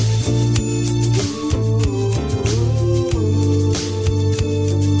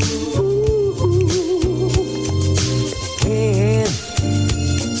 When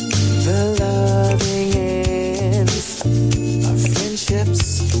the loving ends, our friendships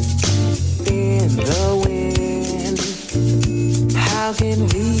in the wind, how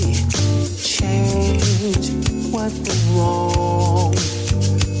change what went wrong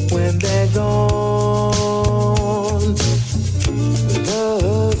when they're gone.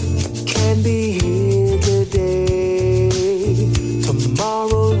 Love can be here today,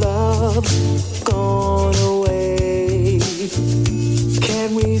 tomorrow love's gone away.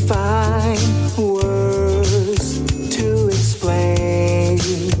 Can we find words to explain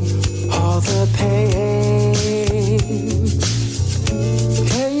all the pain?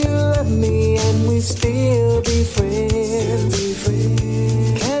 Can you love me and we still be friends?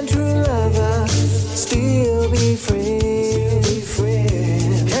 Can true lovers still be friends?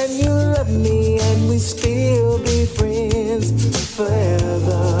 Can you love me and we still be friends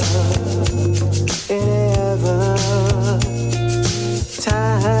forever and ever?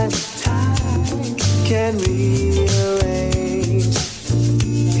 Time can rearrange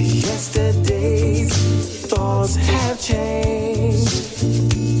yesterday's thoughts have changed.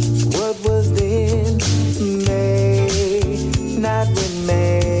 What was then may not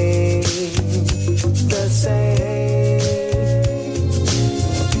remain the same.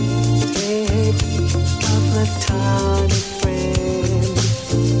 Take a platonic friend,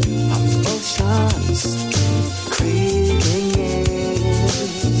 emotions creeping in.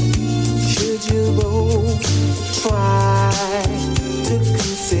 Should you both try to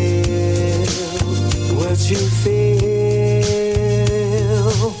conceal what you feel?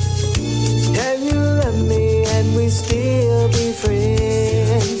 Can you love me and we still be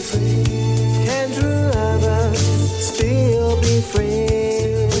friends? Can true lovers still be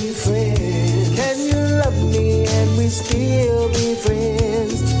friends? Can you love me and we still be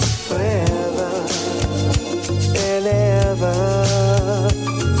friends forever and ever?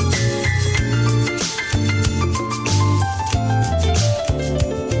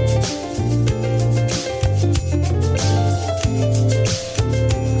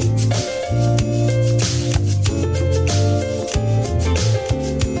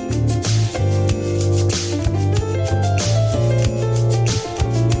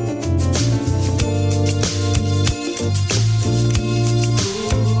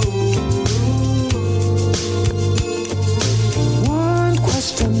 One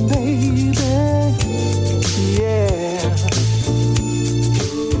question, baby. Yeah.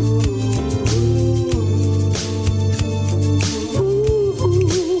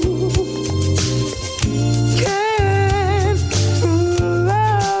 Can true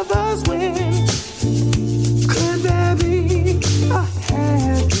lovers win? Could there be a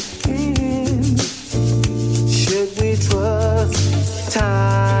happy end? Should we trust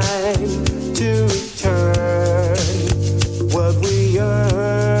time to return what we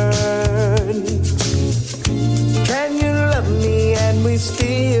earn? Can you love me and we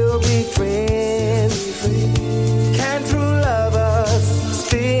still be friends? Can true lovers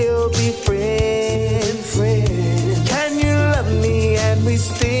still be friends? Can you love me and we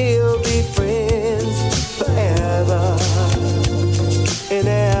still be friends forever and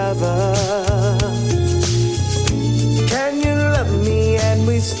ever? Can you love me and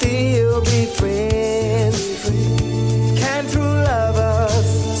we still be friends? Can true lovers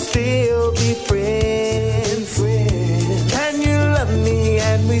still be friends? Can you love me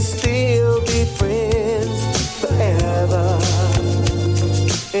and we still be friends forever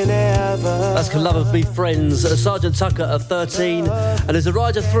and ever? That's Can Love Be Friends, Sergeant Tucker at 13. And there's a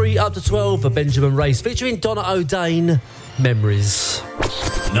Rider 3 up to 12 for Benjamin Race, featuring Donna O'Dane, Memories.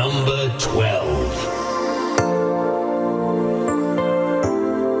 Number 12.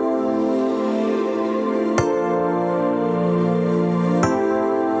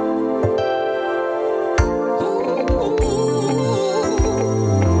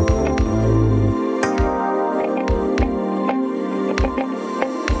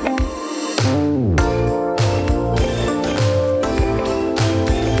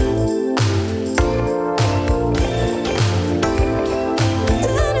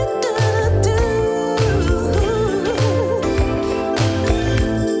 Do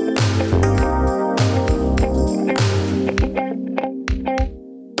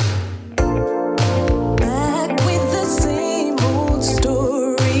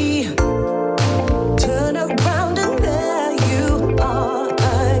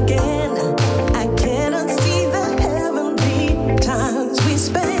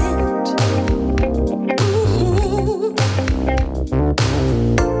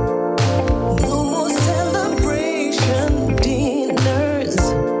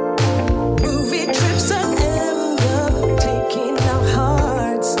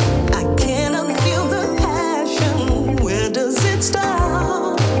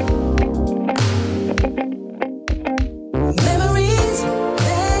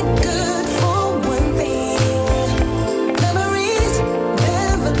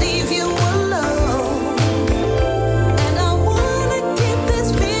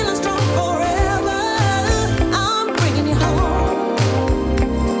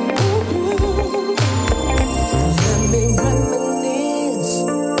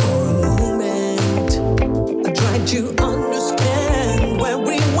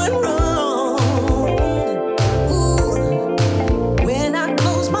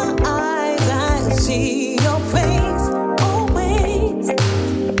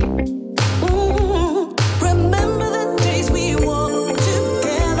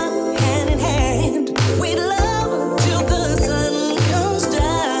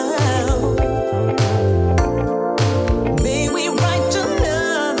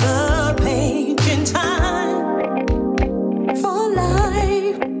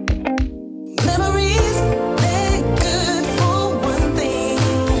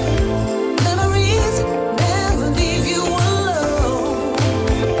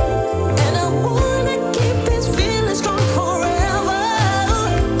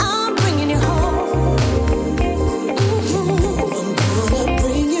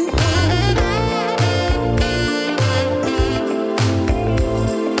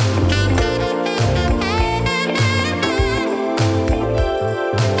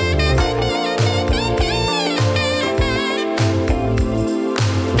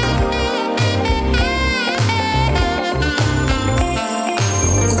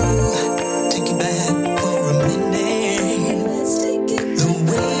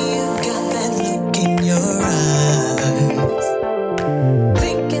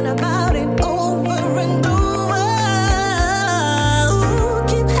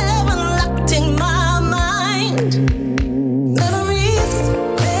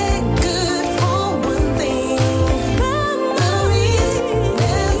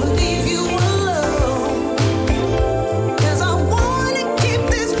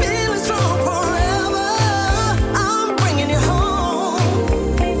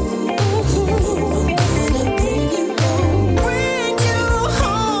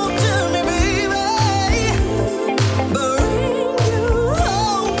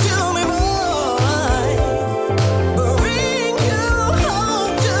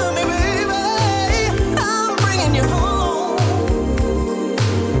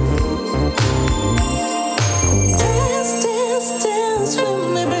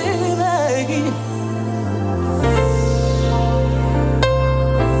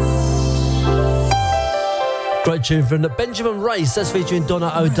tune from Benjamin Race. That's featuring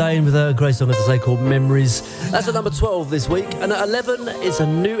Donna O'Dane with a great song, as I say, called Memories. That's at number 12 this week. And at 11, it's a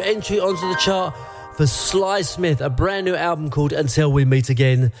new entry onto the chart for Sly Smith, a brand new album called Until We Meet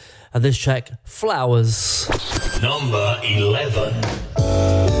Again. And this track, Flowers. Number 11.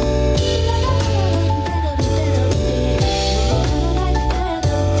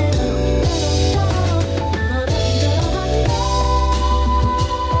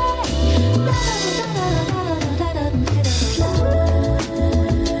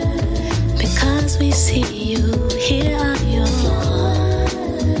 We see you, here are yours.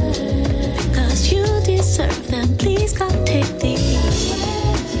 Because you deserve them, please come take these.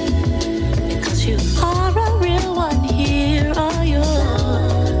 Because you are a real one, here are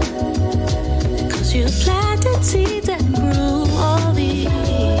yours. Because you planted seeds and grew all these.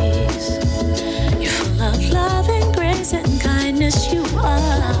 You're full of love and grace and kindness, you are.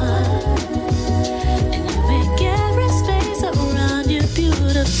 And you make every space around you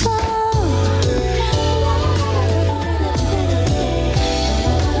beautiful.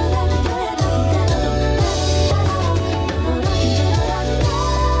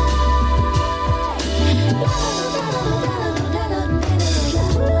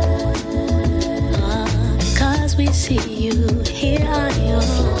 See you, here are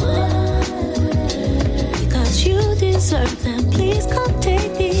yours. Because you deserve them, please come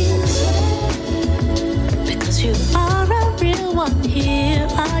take these. Because you are a real one, here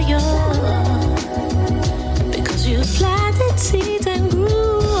are yours. Because you planted seeds and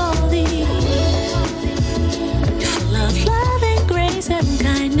grew all these. You're full of love and grace and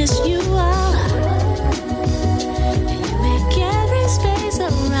kindness, you are. And you make every space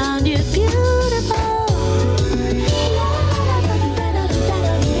around you beautiful.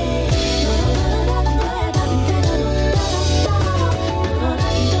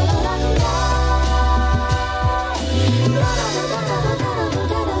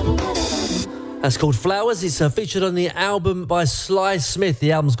 That's called Flowers. It's featured on the album by Sly Smith.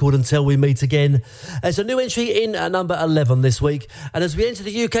 The album's called Until We Meet Again. It's a new entry in at number 11 this week. And as we enter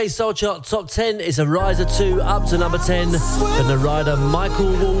the UK Soul Chart Top 10, it's a rise of 2 up to number 10 for the rider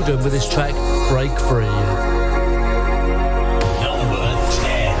Michael Walden with his track Break Free.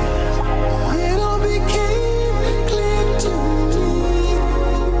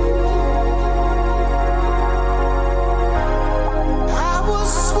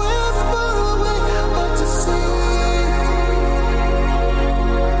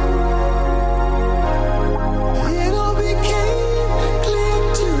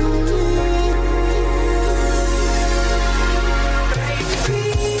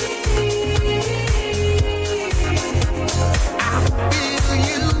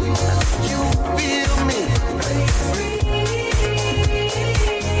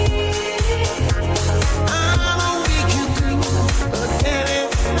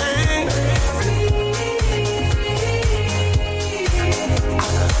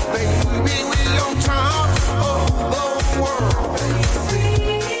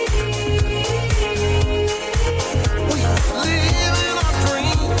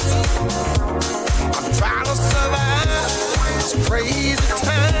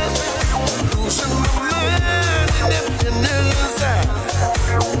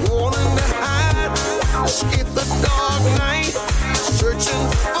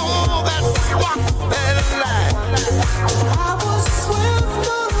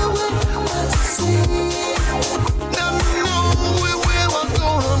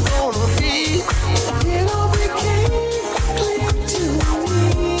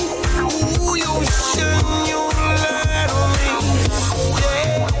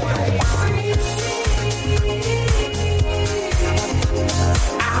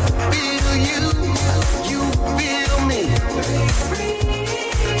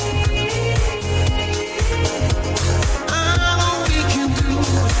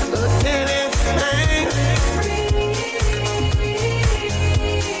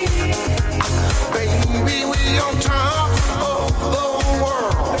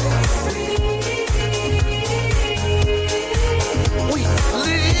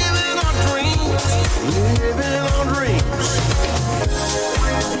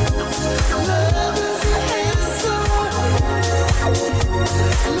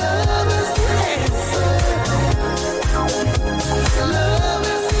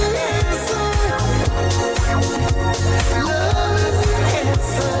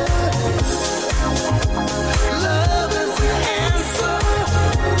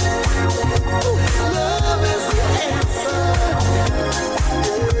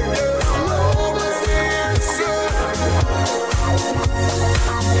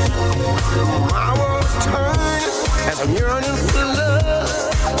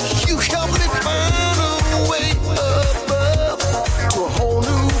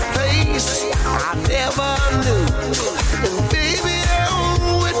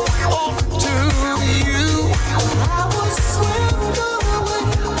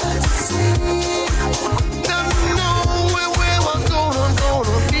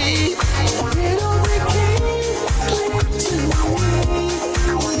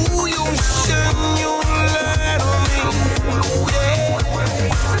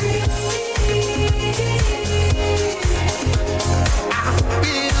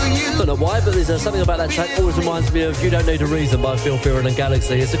 vibe, but there's something about that track always reminds me of You Don't Need a Reason by Phil Fearon and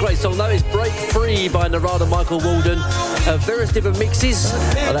Galaxy. It's a great song though. It's Break Free by Narada Michael Walden. Various different mixes.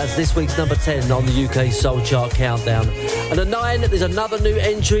 That's this week's number 10 on the UK Soul Chart Countdown. And at 9, there's another new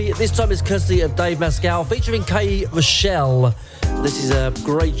entry. This time it's courtesy of Dave Mascal featuring K. Rochelle. This is a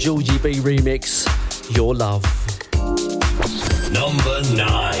great Georgie B remix, Your Love. Number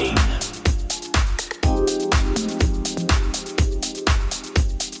 9.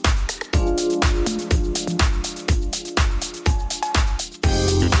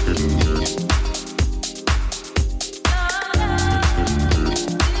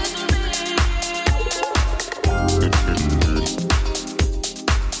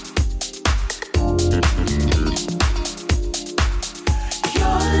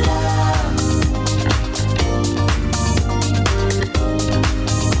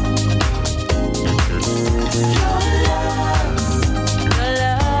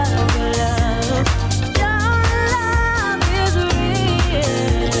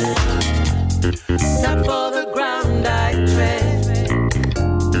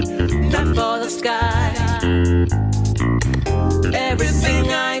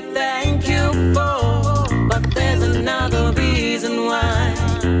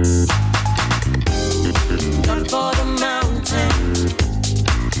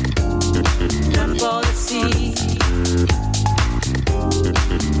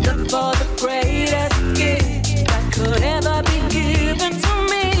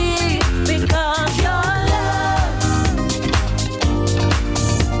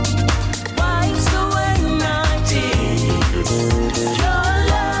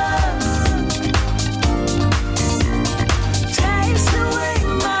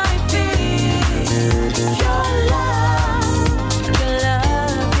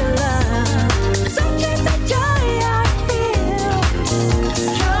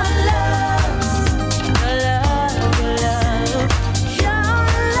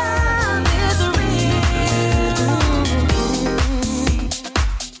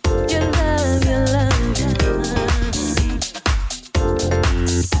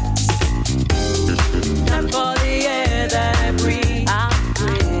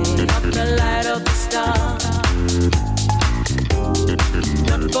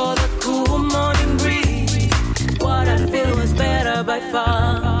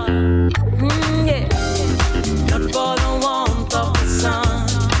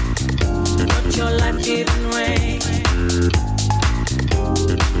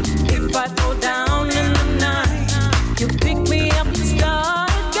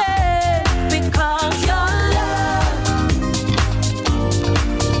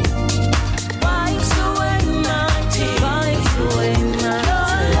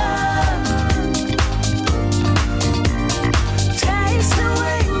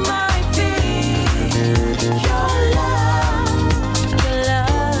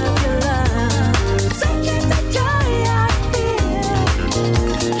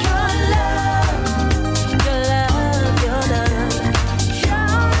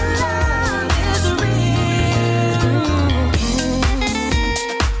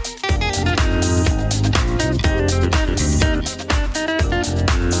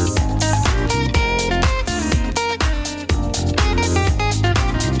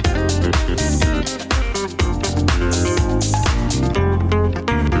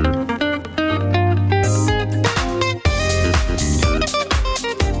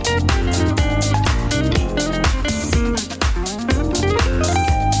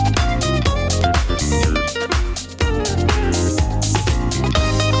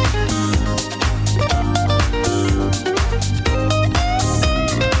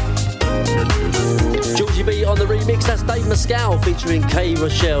 Featuring K.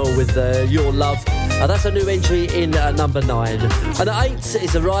 Rochelle with Your Love. That's a new entry in number 9. And at 8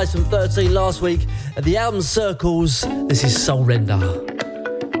 is a rise from 13 last week. The album Circles. This is Surrender. Number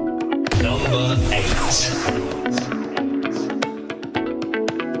 8.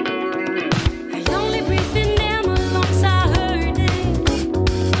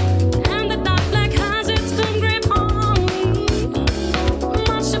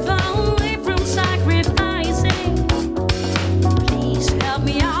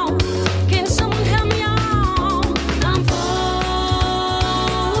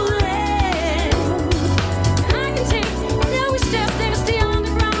 Step there, stay on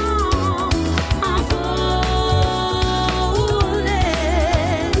the ground. I'm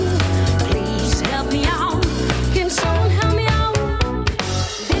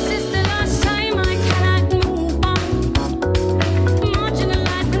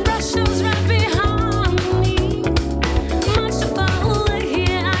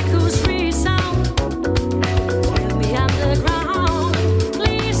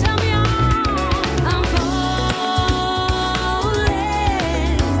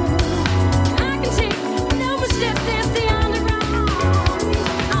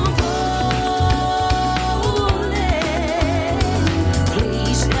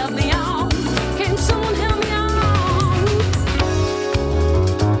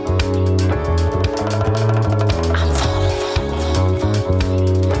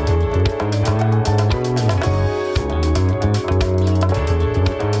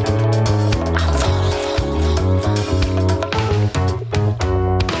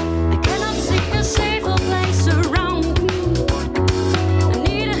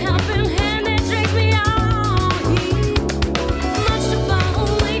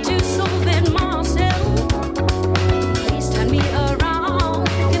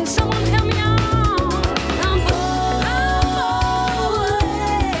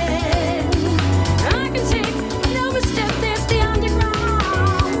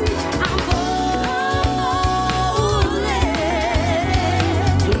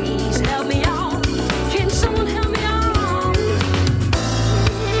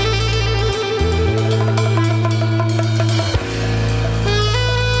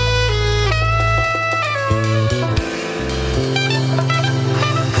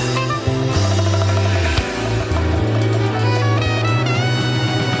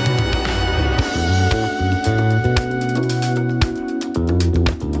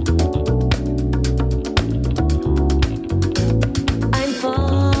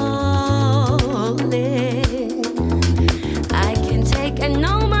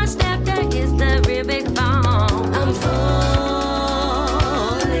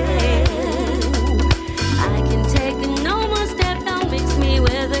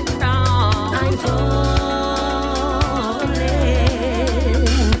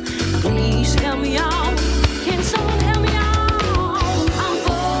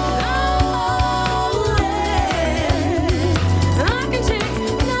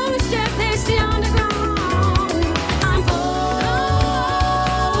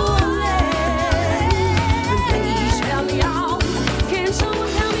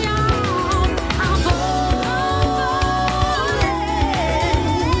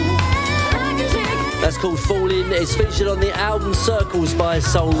That's called Falling. It's featured on the album Circles by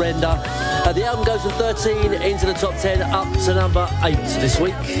Soul Render. The album goes from 13 into the top 10 up to number 8 this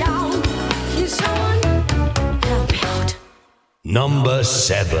week. Number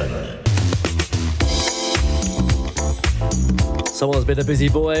 7. Someone's been a busy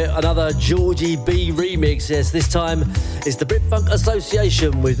boy. Another Georgie B remix. Yes, this time it's the Brit Funk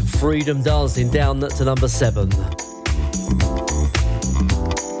Association with Freedom Dancing, down to number 7.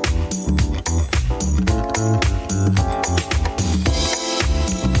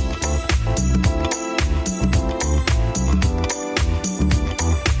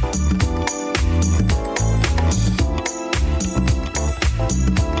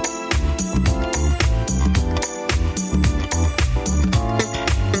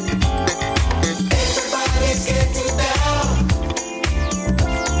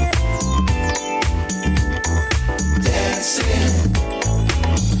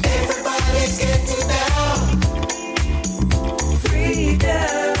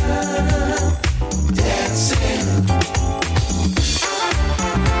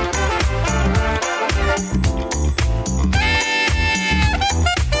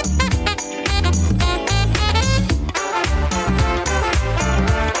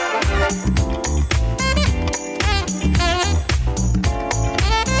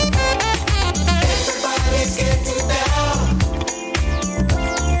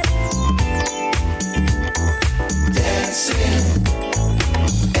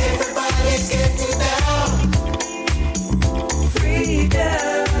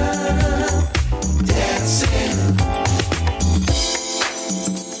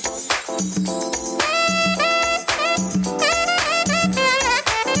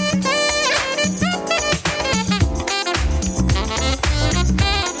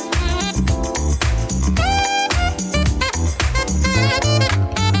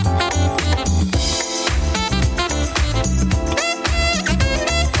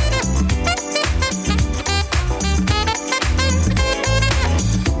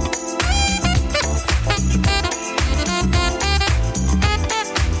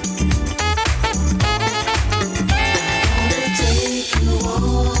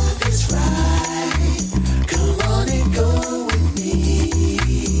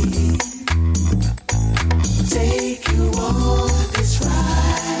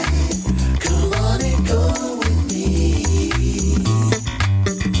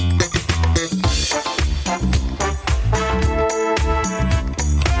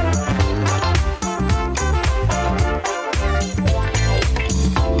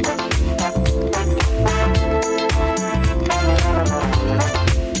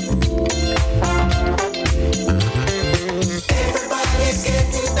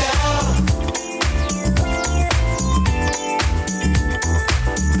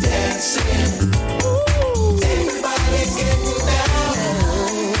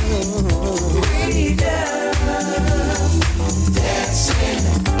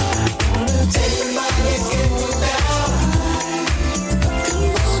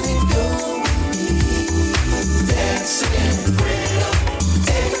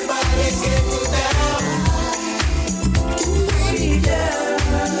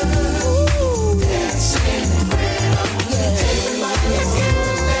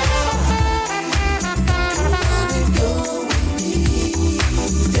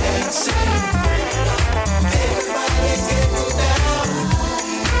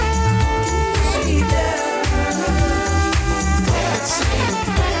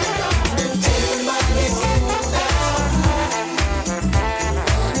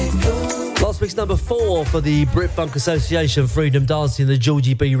 Number 4 for the Brit Funk Association, Freedom Dancing, the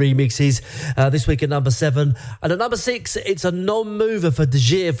Georgie B remixes. This week at number 7. And at number 6, it's a non-mover for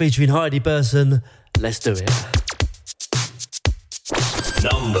Dejir featuring Heidi Burson. Let's do it.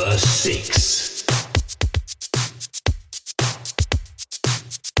 Number 6.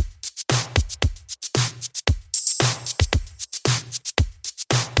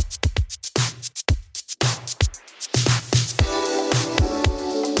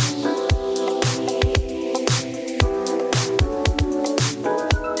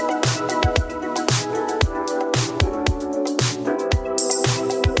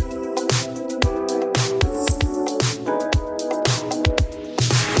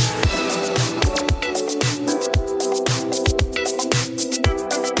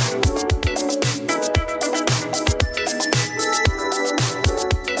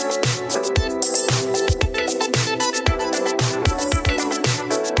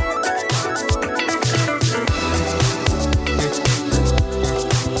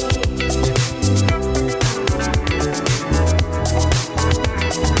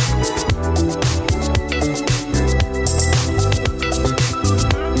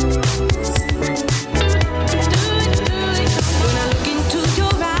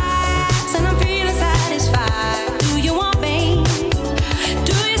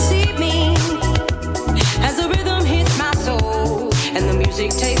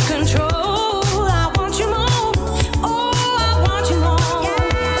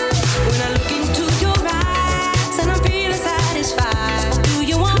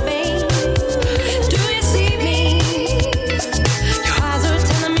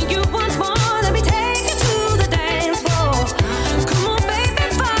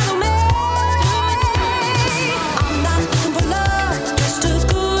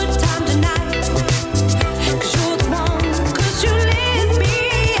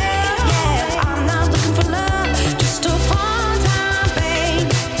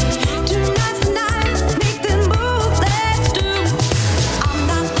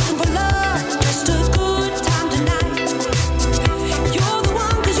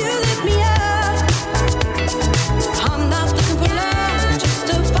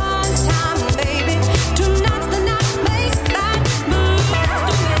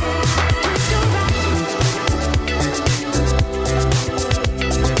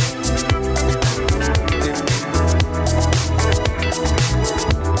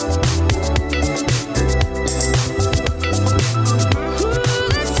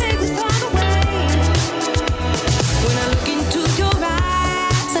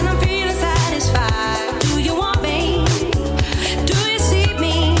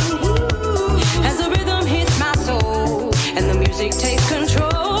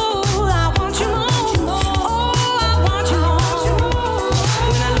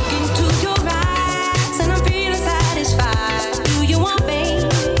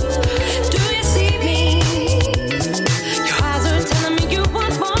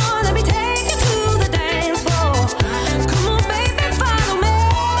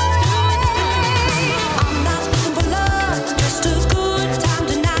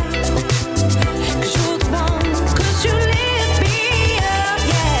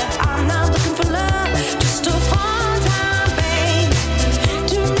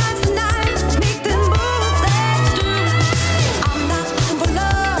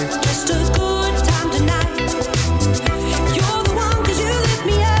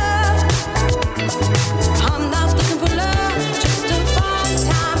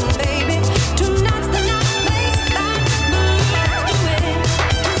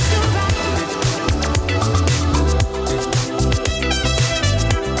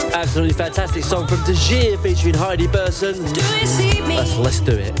 Absolutely fantastic song from Dejir featuring Heidi Burson. That's Let's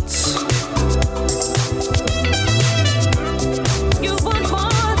Do It.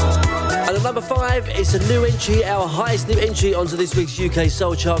 And at number 5, it's a new entry, our highest new entry onto this week's UK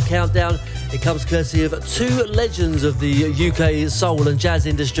Soul Chart Countdown. It comes courtesy of two legends of the UK soul and jazz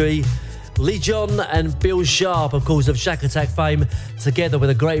industry, Lee John and Bill Sharp, of course, of Shack Attack fame, together with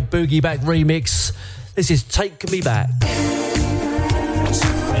a great boogie back remix. This is Take Me Back.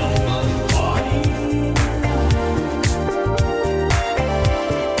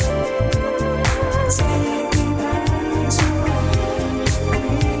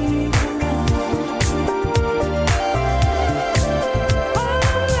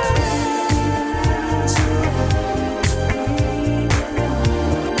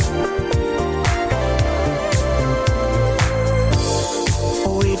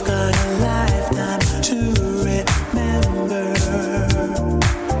 We've got a lifetime to remember.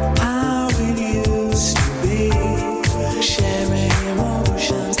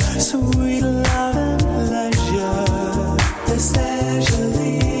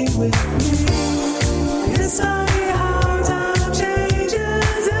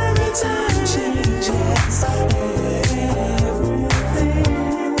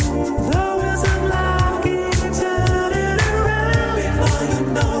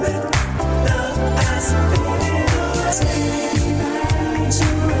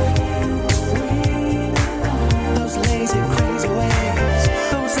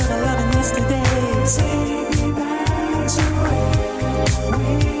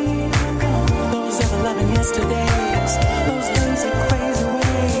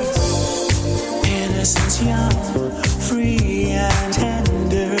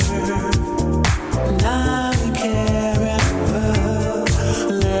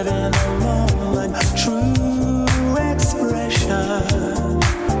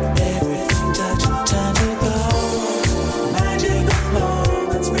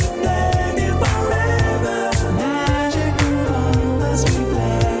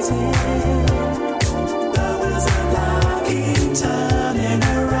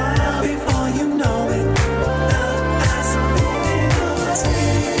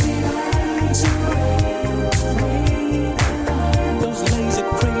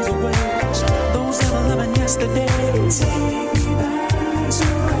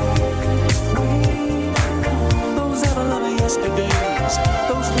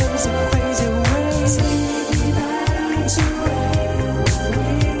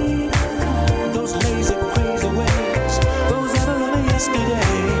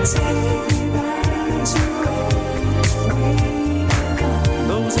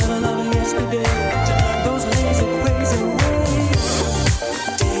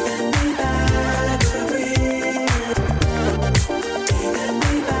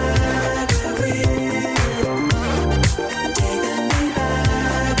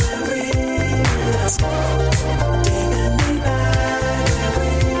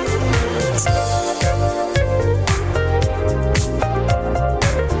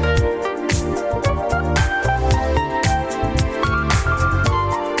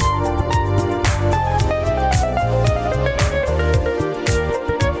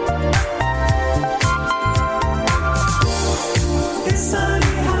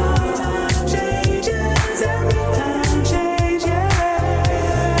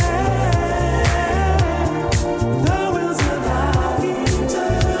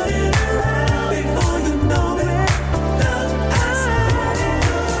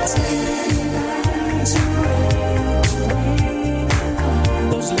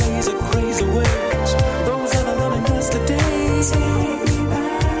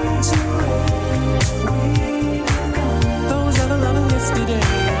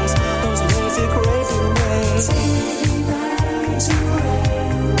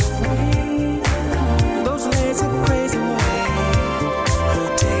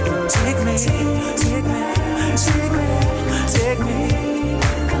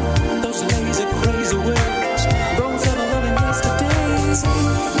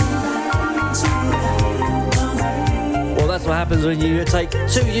 happens when you take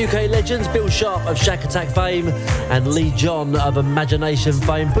two UK legends, Bill Sharp of Shack Attack fame and Lee John of Imagination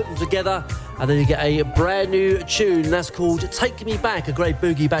fame, put them together and then you get a brand new tune that's called Take Me Back, a great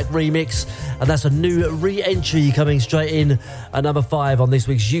boogie back remix, and that's a new re-entry coming straight in at number 5 on this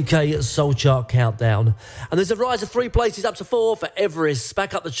week's UK Soul Chart Countdown. And there's a rise of 3 places up to 4 for Everest,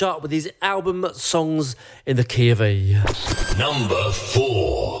 back up the chart with his album Songs in the Key of E. Number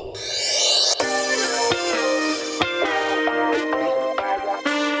 4.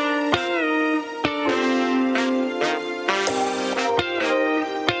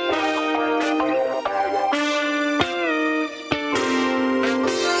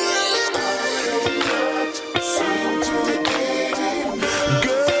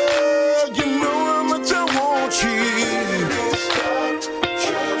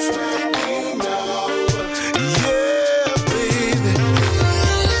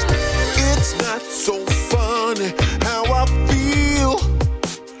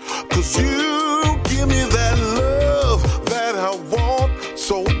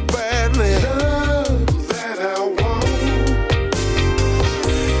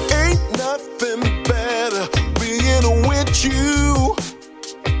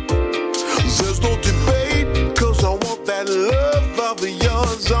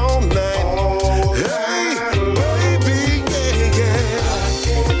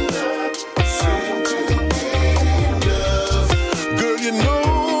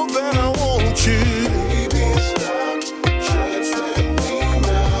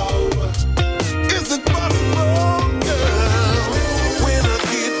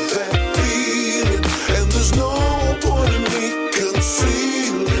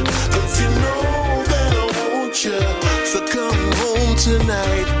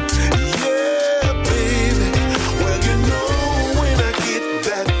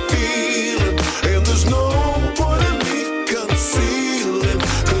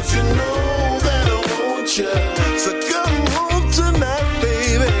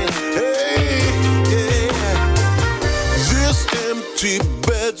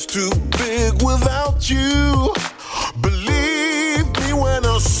 too big without you. Believe me when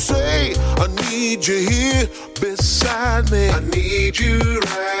I say I need you here beside me. I need you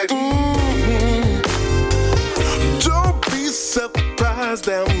right here. Don't be surprised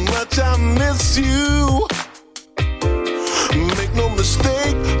how much I miss you. Make no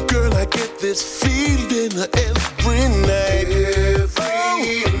mistake, girl, I get this feeling every night.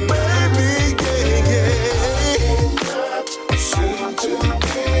 Every baby, seem to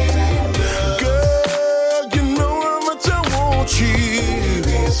get enough. Girl, you know how much I want you.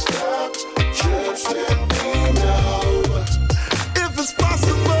 Please stop, just let me know if it's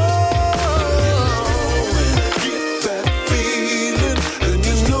possible. Get that feeling, and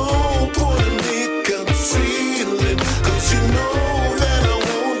you know, point me concealing, 'cause you know that I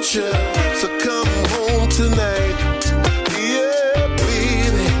want you. So come home tonight. Yeah,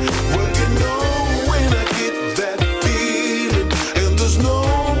 baby. Well, you know when I get that feeling, and there's no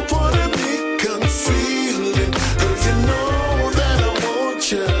point in me concealing, 'cause you know that I want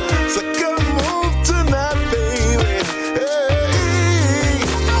you. So come home tonight, baby. Hey.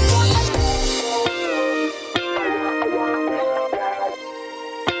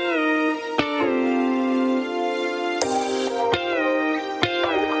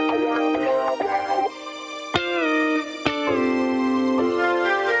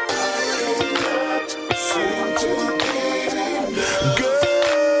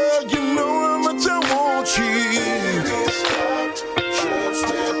 Girl, you know how much I want you. Just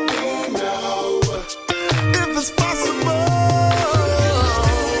let me know if it's possible.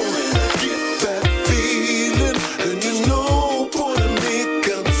 Get that feeling, and you know, point in me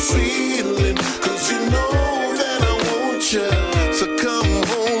concealing, 'cause you know that I want you. So come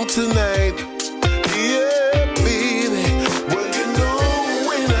home tonight. Yeah, baby. Well, you know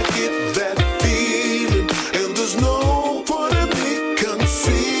when I get that feeling, and there's no point in me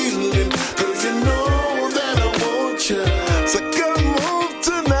concealing, 'cause you know that I want you. So come home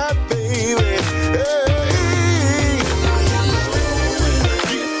tonight, baby. Hey.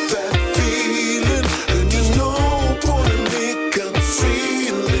 Get that feeling, and you know, point in me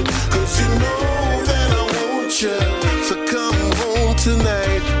concealing, 'cause you know that I want you. So come home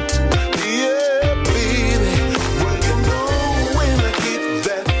tonight. Yeah, baby. Well, you know when I get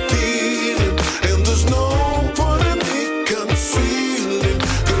that feeling, and there's no point in me concealing,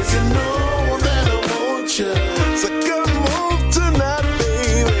 'cause you know that I want you. So come home tonight,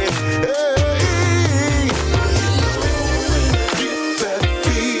 baby. Hey. Get that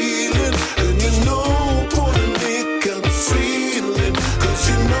feeling, and you know, point in me concealing, 'cause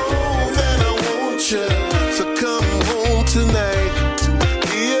you know that I want you. So come home tonight.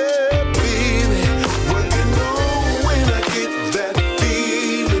 Yeah, baby. Well, you know when I get that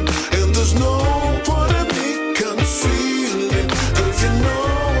feeling, and there's no point in me concealing, 'cause you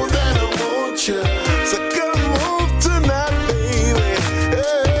know that I want you. So come home tonight, baby.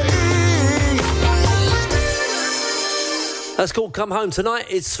 Hey. That's called Come Home Tonight.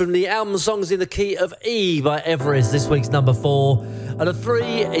 It's from the album Songs in the Key of E by Everest, this week's number 4. And a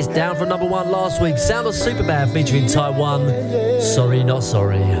 3 is down from number 1 last week. Sound of Superbad featuring Taiwan. Sorry, not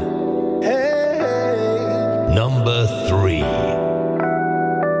sorry. Number 3.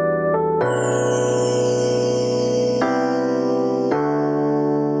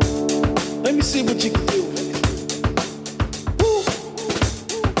 Let me see what you can do.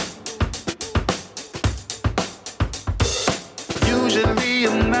 Usually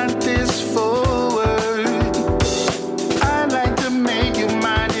I'm not this forward. I like to make you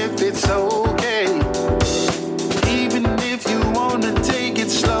mine if it's okay. Even if you wanna take it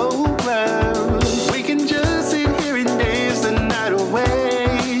slower, we can just sit here and dance the night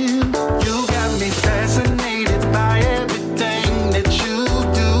away. You got me fascinated by everything that you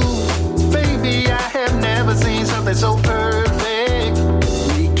do. Baby, I have never seen something so perfect.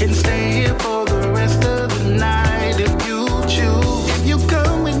 We can stay here for the rest of the night if you choose. If you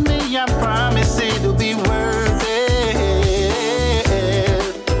come with me,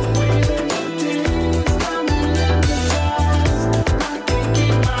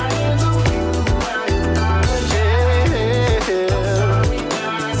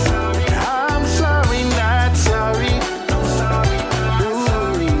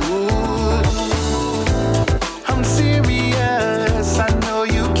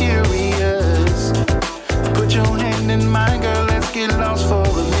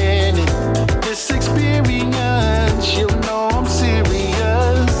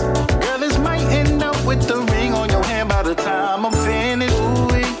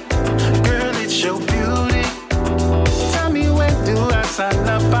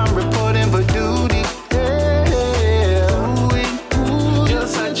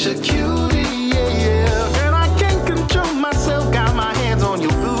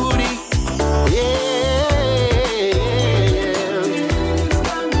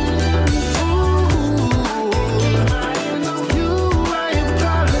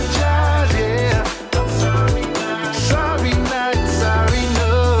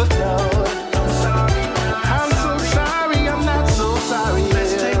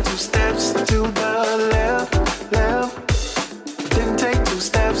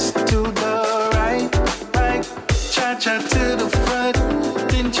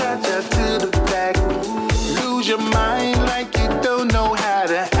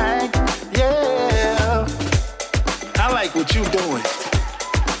 what you doing.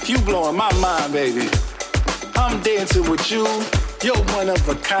 You blowing my mind, baby. I'm dancing with you. You're one of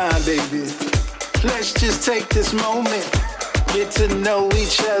a kind, baby. Let's just take this moment, get to know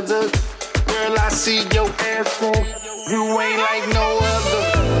each other. Girl, I see your ass. You ain't like no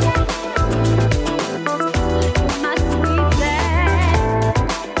other.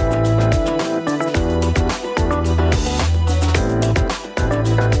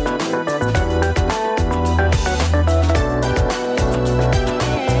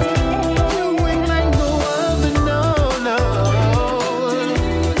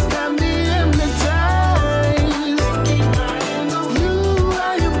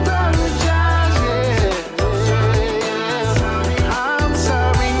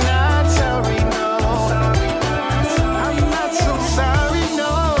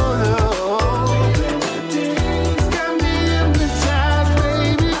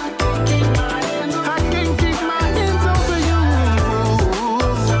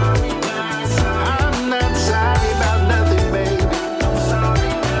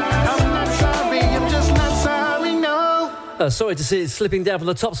 Sorry to see it slipping down from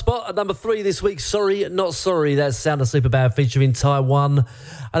the top spot. At number 3 this week, Sorry Not Sorry. That's Sound of Superbad featuring Taiwan.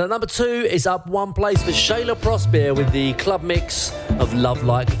 And at number 2 is up one place for Shayla Prosper with the club mix of Love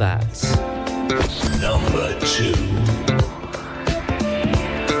Like That. Number 2.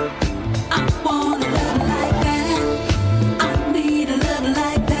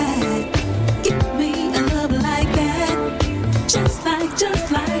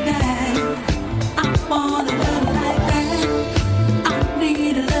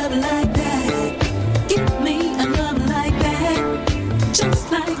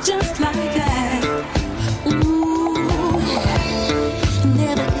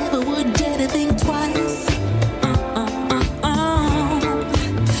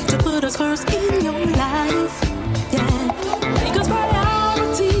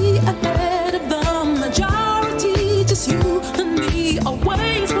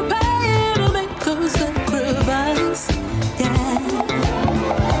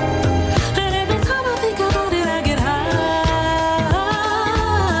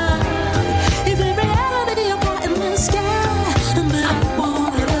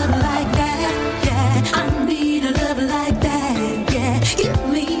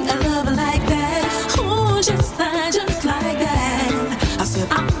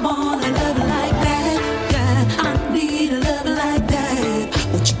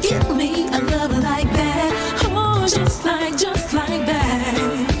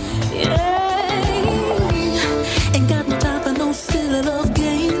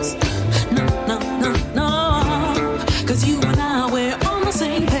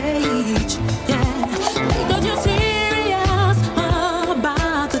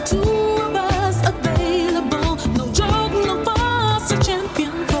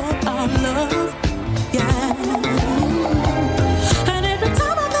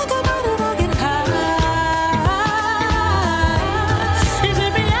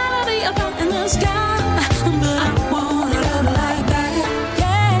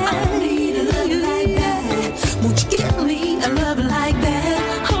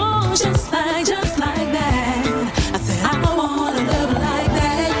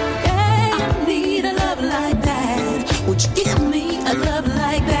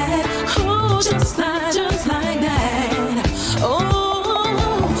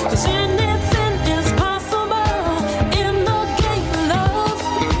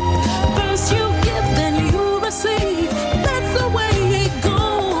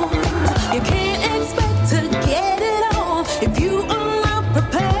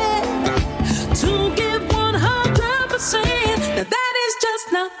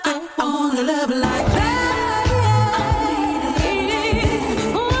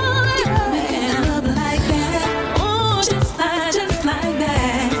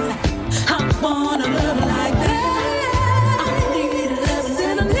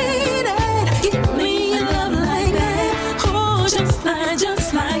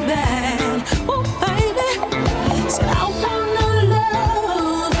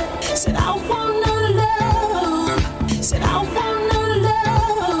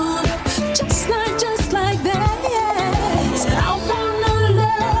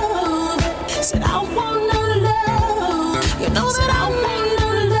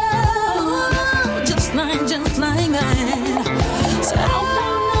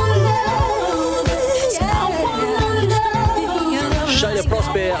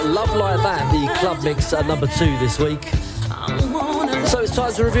 Love Like That, the club mix at number 2 this week. So it's it's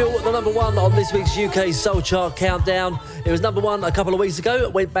time to reveal the number one on this week's UK Soul Chart Countdown. It was number one a couple of weeks ago.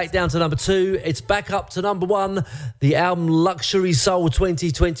 It went back down to number two. It's back up to number one. The album Luxury Soul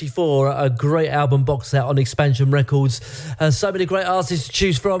 2024, a great album box set on Expansion Records. So many great artists to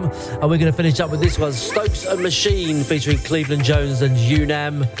choose from. And we're going to finish up with this one, Stokes and Machine, featuring Cleveland Jones and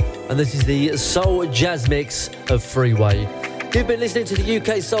Unam. And this is the Soul Jazz Mix of Freeway. You've been listening to the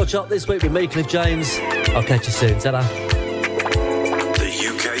UK Soul Chart this week with me, Cliff James. I'll catch you soon. Ta-da. The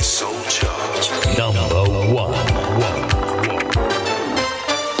UK Soul Chart. Number one.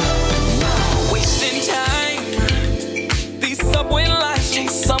 Wasting time. These subway lights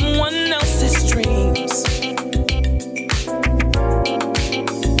chase someone else's dreams.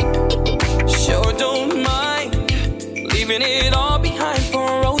 Sure don't mind leaving it all behind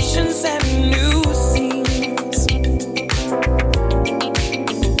for oceans and new seas.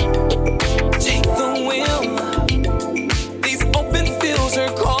 Take the wheel. These open fields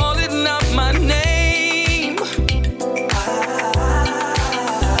are calling out my name.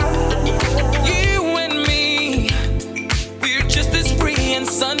 You and me, we're just as free in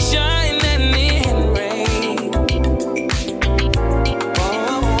sunshine and in rain.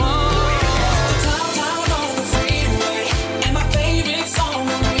 Down on the freeway, and my favorite song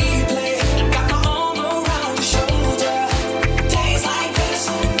on replay. Got my arm around your shoulder. Days like this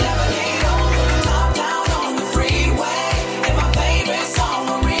will never get over. Top down on the freeway, and my favorite song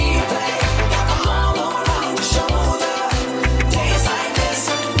on replay. Got my arm around your shoulder. Days like this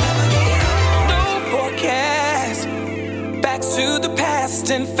will never get over. No forecast. Back to the past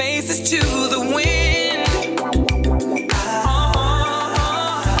and faces to the wind.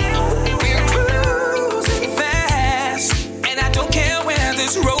 We're cruising fast, and I don't care where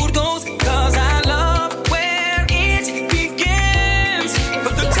this road